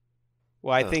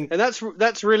 Well, I think, and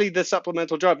that's really the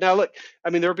supplemental draft. Now, look, I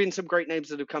mean, there have been some great names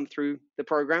that have come through the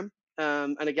program,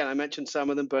 and again, I mentioned some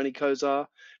of them: Bernie Kosar,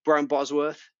 Brian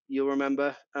Bosworth. You'll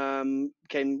remember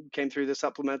came through the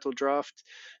supplemental draft.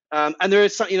 And there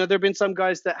is some, you know, there have been some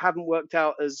guys that haven't worked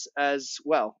out as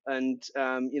well. And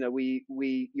you know,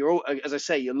 you're all, as I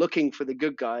say, you're looking for the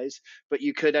good guys, but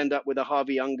you could end up with a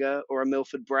Harvey Unger or a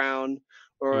Milford Brown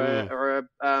or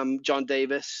a John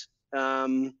Davis.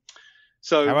 So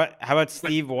how about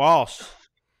Steve Walsh?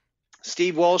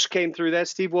 Steve Walsh came through there.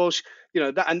 Steve Walsh, you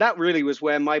know, that really was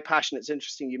where my passion. It's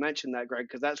interesting you mentioned that, Greg,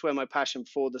 because that's where my passion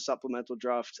for the supplemental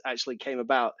draft actually came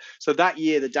about. So that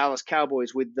year, the Dallas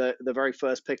Cowboys, with the very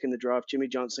first pick in the draft, Jimmy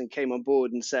Johnson came on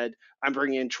board and said, "I'm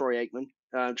bringing in Troy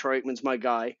Aikman. Troy Aikman's my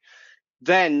guy."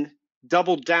 Then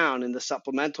doubled down in the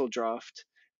supplemental draft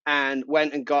and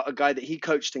went and got a guy that he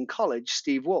coached in college,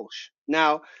 Steve Walsh.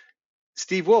 Now,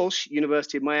 Steve Walsh,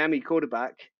 University of Miami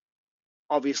quarterback,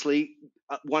 obviously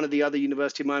one of the other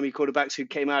University of Miami quarterbacks who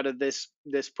came out of this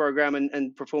program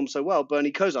and performed so well,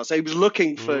 Bernie Kosar. So he was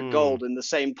looking for gold in the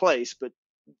same place, but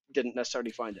didn't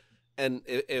necessarily find it. And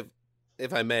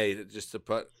if I may, just to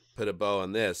put a bow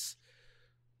on this,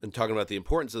 and talking about the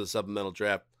importance of the supplemental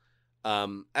draft,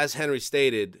 as Henry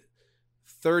stated,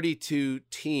 32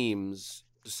 teams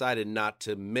decided not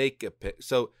to make a pick.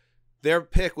 So their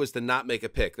pick was to not make a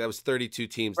pick. That was 32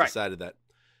 teams decided that.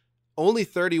 Only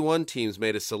 31 teams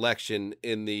made a selection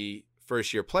in the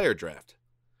first-year player draft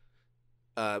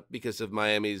because of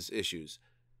Miami's issues.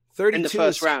 32 in the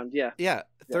first round, yeah. Yeah,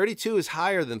 32 is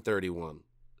higher than 31.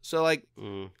 So, like,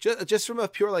 just from a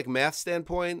pure, like, math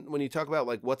standpoint, when you talk about,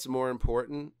 like, what's more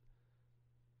important,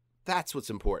 that's what's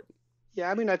important. Yeah,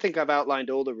 I mean, I think I've outlined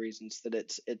all the reasons that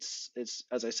it's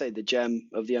as I say, the gem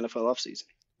of the NFL offseason.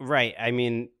 Right. I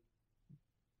mean,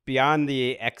 beyond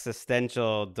the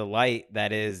existential delight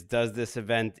that is, does this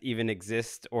event even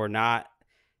exist or not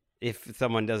if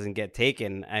someone doesn't get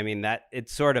taken? I mean, that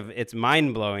it's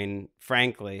mind-blowing,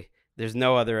 frankly. There's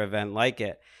no other event like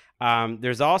it.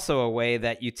 There's also a way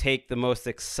that you take the most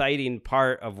exciting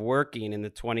part of working in the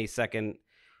 22nd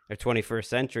or 21st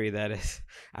century, that is,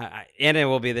 and it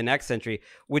will be the next century,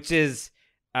 which is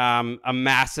a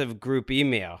massive group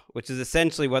email, which is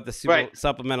essentially what the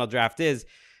supplemental draft is.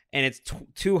 And it's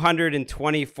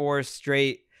 224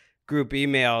 straight group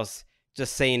emails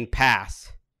just saying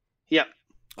pass. Yep.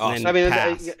 Awesome. I mean,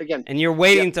 pass. Again, and you're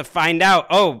waiting to find out,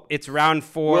 oh, it's round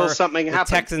 4. Will something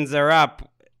happen? The Texans are up.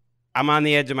 I'm on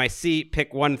the edge of my seat.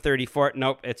 Pick 134.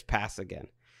 Nope, it's pass again.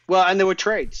 Well, and there were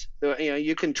trades.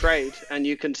 You can trade and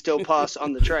you can still pass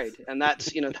on the trade. And that's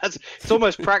it's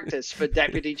almost practice for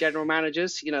deputy general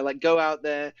managers, like go out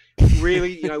there,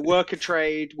 really, work a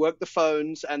trade, work the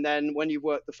phones. And then when you've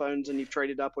worked the phones and you've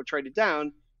traded up or traded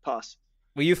down, pass.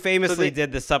 Well, you famously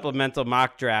did the supplemental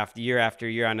mock draft year after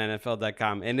year on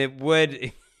NFL.com, and it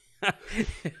would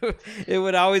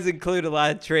always include a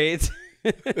lot of trades.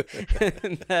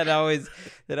 that always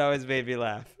made me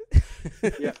laugh.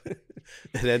 Yeah,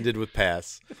 it ended with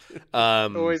pass.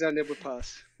 Always ended with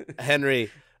pass.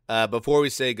 Henry, before we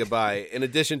say goodbye, in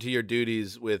addition to your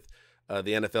duties with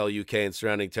the NFL UK and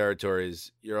surrounding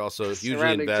territories, you're also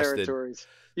hugely invested. Territories.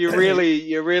 You're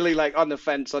really like on the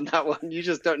fence on that one. You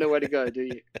just don't know where to go, do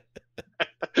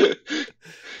you?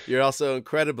 You're also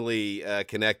incredibly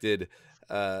connected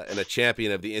and a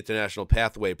champion of the International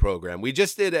Pathway Program. We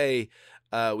just did a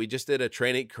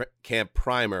training camp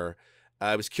primer.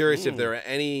 I was curious if there are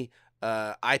any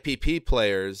IPP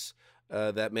players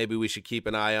that maybe we should keep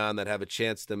an eye on that have a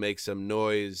chance to make some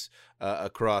noise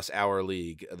across our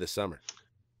league this summer.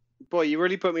 Boy, you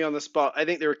really put me on the spot. I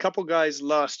think there were a couple guys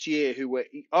last year who were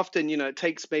often, it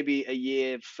takes maybe a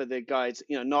year for the guys,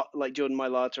 not like Jordan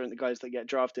Mailata and the guys that get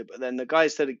drafted, but then the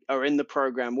guys that are in the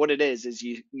program, what it is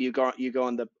you go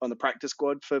on the practice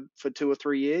squad for 2 or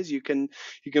 3 years. You can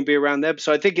be around there.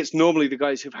 So I think it's normally the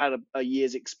guys who've had a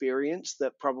year's experience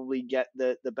that probably get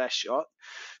the best shot.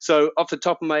 So off the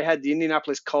top of my head, the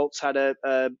Indianapolis Colts had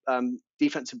a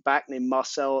defensive back named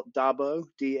Marcel Dabo,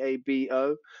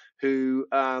 Dabo, who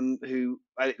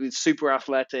was super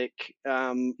athletic,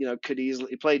 could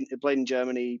easily played in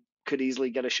Germany, could easily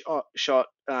get a shot,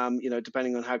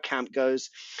 depending on how camp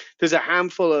goes. There's a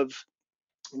handful of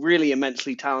really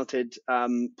immensely talented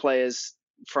players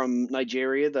from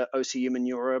Nigeria that OCU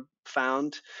Manura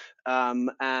found,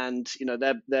 and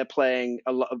they're playing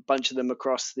a bunch of them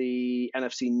across the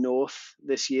NFC North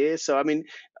this year. So I mean,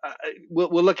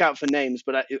 we'll look out for names,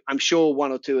 but I'm sure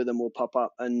 1 or 2 of them will pop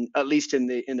up, and at least in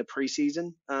the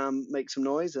preseason, make some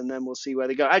noise, and then we'll see where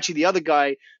they go. Actually, the other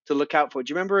guy to look out for.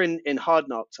 Do you remember in Hard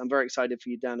Knocks? I'm very excited for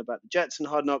you, Dan, about the Jets and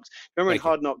Hard Knocks. Remember in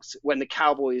Hard Knocks when the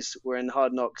Cowboys were in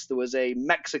Hard Knocks, there was a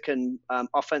Mexican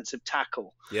offensive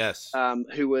tackle. Yes.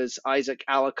 Who was Isaac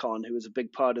Alarcon, who was a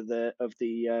big part of the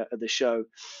show.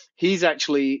 He's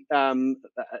actually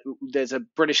there's a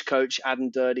British coach, Adam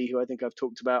Dirty, who I think I've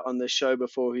talked about on this show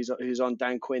before, who's on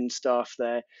Dan Quinn's staff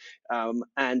there,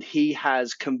 and he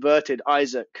has converted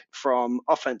Isaac from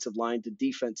offensive line to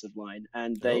defensive line,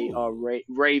 and they are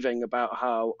raving about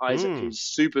how Isaac, who's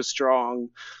super strong,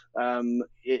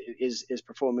 is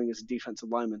performing as a defensive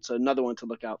lineman. So another one to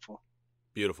look out for.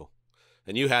 Beautiful.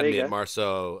 And you had me at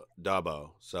Marcel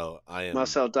Dabo, so I am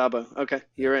Marcel Dabo. Okay,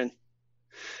 you're in.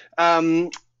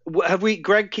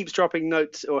 Greg keeps dropping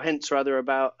notes or hints rather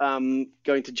about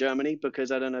going to Germany,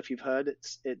 because I don't know if you've heard,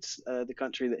 it's the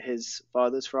country that his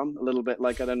father's from, a little bit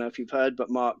like, I don't know if you've heard, but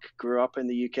Mark grew up in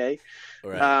the UK.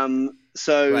 Right.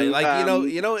 So right, like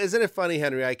isn't it funny,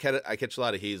 Henry? I catch a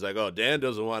lot of he's like, oh, Dan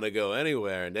doesn't want to go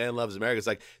anywhere, and Dan loves America. It's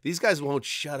like these guys won't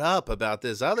shut up about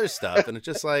this other stuff, and it's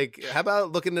just like, how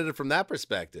about looking at it from that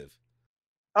perspective?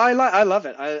 I love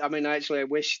it. I mean, actually, I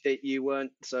wish that you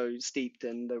weren't so steeped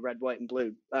in the red, white, and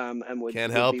blue, and would be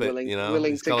willing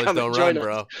these to colors come don't and join run,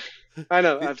 bro. I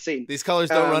know, I've seen these colors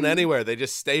don't run anywhere; they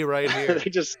just stay right here. They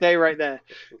just stay right there.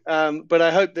 But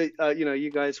I hope that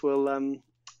you guys will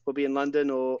be in London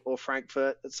or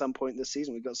Frankfurt at some point this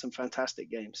season. We've got some fantastic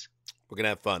games. We're gonna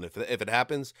have fun. If it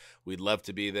happens, we'd love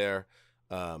to be there.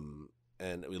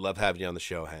 And we love having you on the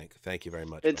show, Hank. Thank you very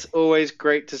much. It's always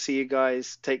great to see you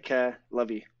guys. Take care.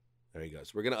 Love you. There you go.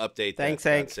 So we're gonna update. Thanks, that.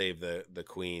 Hank. Save the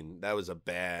Queen. That was a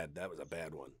bad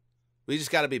one. We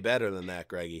just got to be better than that,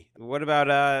 Greggy. What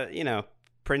about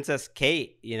Princess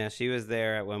Kate? She was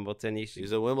there at Wimbledon.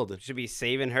 She's at Wimbledon. Should be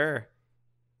saving her.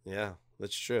 Yeah,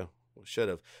 that's true. We should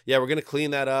have. Yeah, we're gonna clean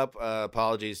that up.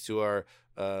 Apologies to our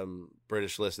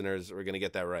British listeners. We're gonna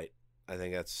get that right. I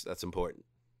think that's important.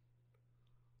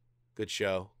 Good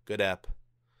show. Good ep.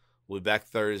 We'll be back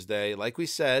Thursday. Like we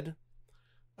said,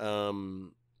 we're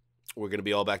going to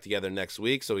be all back together next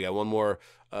week. So we got one more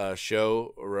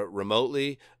show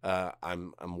remotely.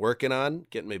 I'm working on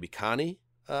getting maybe Connie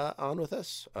on with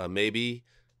us. Maybe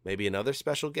another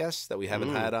special guest that we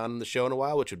haven't had on the show in a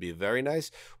while, which would be very nice.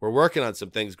 We're working on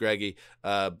some things, Greggy.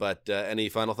 But any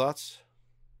final thoughts?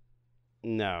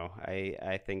 No,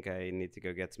 I think I need to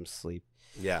go get some sleep.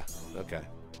 Yeah. Okay.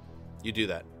 You do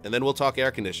that, and then we'll talk air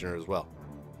conditioner as well.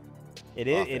 It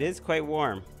is quite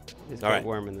warm. It's quite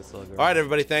warm in this little room. All right,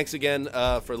 everybody. Thanks again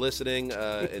for listening.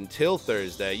 Until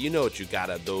Thursday, you know what you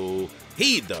gotta do.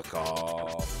 Heed the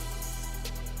call.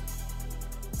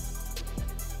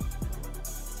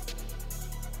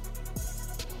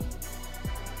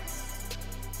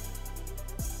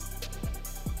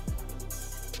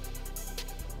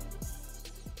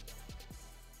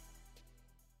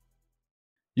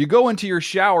 You go into your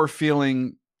shower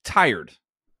feeling tired,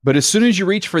 But as soon as you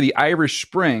reach for the Irish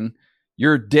Spring,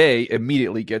 your day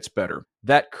immediately gets better.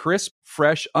 That crisp,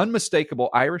 fresh, unmistakable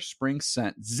Irish Spring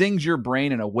scent zings your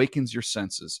brain and awakens your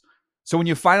senses. So when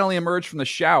you finally emerge from the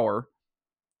shower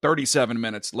 37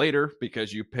 minutes later,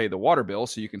 because you pay the water bill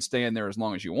so you can stay in there as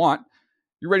long as you want,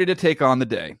 you're ready to take on the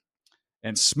day.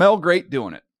 And smell great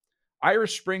doing it.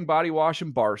 Irish Spring Body Wash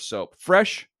and Bar Soap.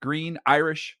 Fresh, green,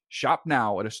 Irish. Shop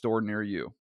now at a store near you.